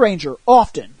Black Ranger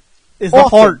often is the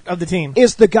heart of the team.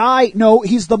 Is the guy? No,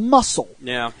 he's the muscle.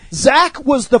 Yeah. Zach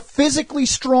was the physically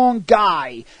strong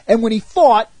guy, and when he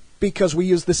fought, because we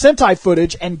used the Sentai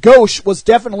footage, and Ghosh was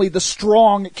definitely the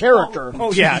strong character.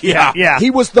 Oh yeah. He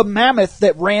was the mammoth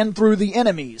that ran through the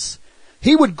enemies.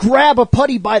 He would grab a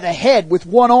putty by the head with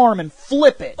one arm and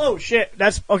flip it. Oh, shit.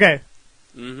 That's... Okay.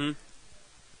 Mm-hmm.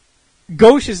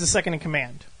 Ghosh is the second in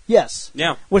command. Yes.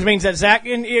 Yeah. Which means that Zach...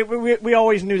 And we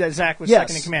always knew that Zach was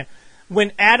second in command.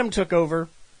 When Adam took over,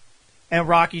 and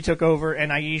Rocky took over,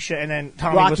 and Aisha, and then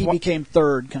Tommy Rocky became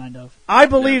third, kind of. I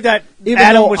believe that even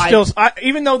Adam was still...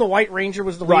 even though the White Ranger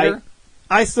was the leader,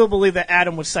 I still believe that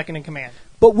Adam was second in command.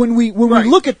 But when we Right.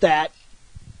 look at that,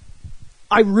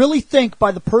 I really think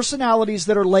by the personalities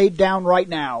that are laid down right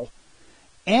now,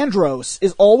 Andros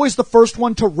is always the first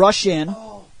one to rush in.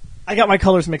 I got my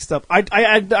colors mixed up.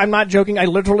 I'm not joking. I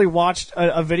literally watched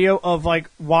a video of like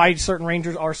why certain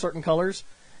Rangers are certain colors.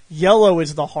 Yellow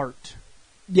is the heart.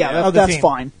 Yeah, of the that's team.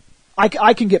 fine.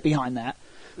 I can get behind that.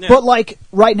 Yeah. But like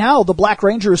right now, the Black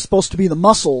Ranger is supposed to be the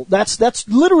muscle. That's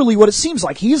literally what it seems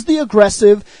like. He's the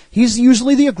aggressive. He's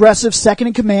usually the aggressive, second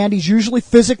in command. He's usually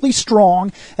physically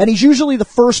strong, and he's usually the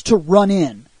first to run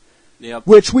in. Yep.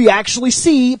 Which we actually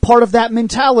see part of that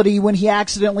mentality when he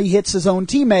accidentally hits his own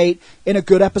teammate in a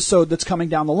good episode that's coming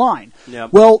down the line.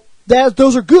 Yep. Well,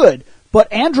 those are good,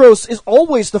 but Andros is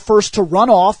always the first to run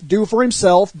off, do for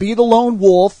himself, be the lone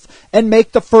wolf, and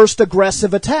make the first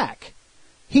aggressive attack.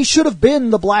 He should have been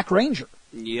the Black Ranger,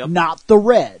 Yep. not the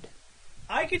Red.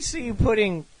 I could see you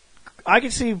putting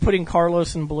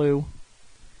Carlos in blue,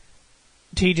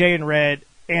 TJ in red,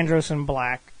 Andros in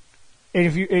black,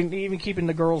 and even keeping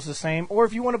the girls the same. Or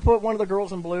if you want to put one of the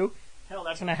girls in blue, hell,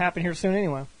 that's going to happen here soon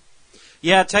anyway.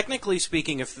 Yeah, technically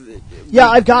speaking,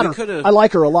 I've got her. could've- I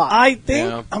like her a lot. I think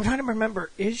Yeah. I'm trying to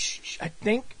remember. I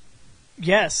think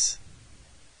yes.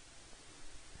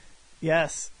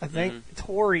 I think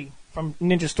Tori from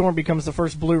Ninja Storm becomes the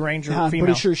first Blue Ranger I'm female.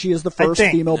 pretty sure she is the first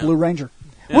think. female Blue Ranger.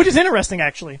 Which is interesting,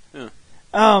 actually. Yeah.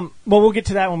 Well, we'll get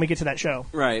to that when we get to that show.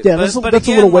 Right. Yeah, but that's a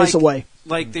again, little ways like, away.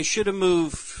 Like, they should have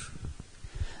moved...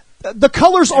 The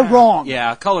colors are wrong.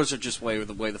 Yeah, colors are just way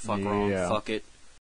the fuck wrong. Yeah. Fuck it.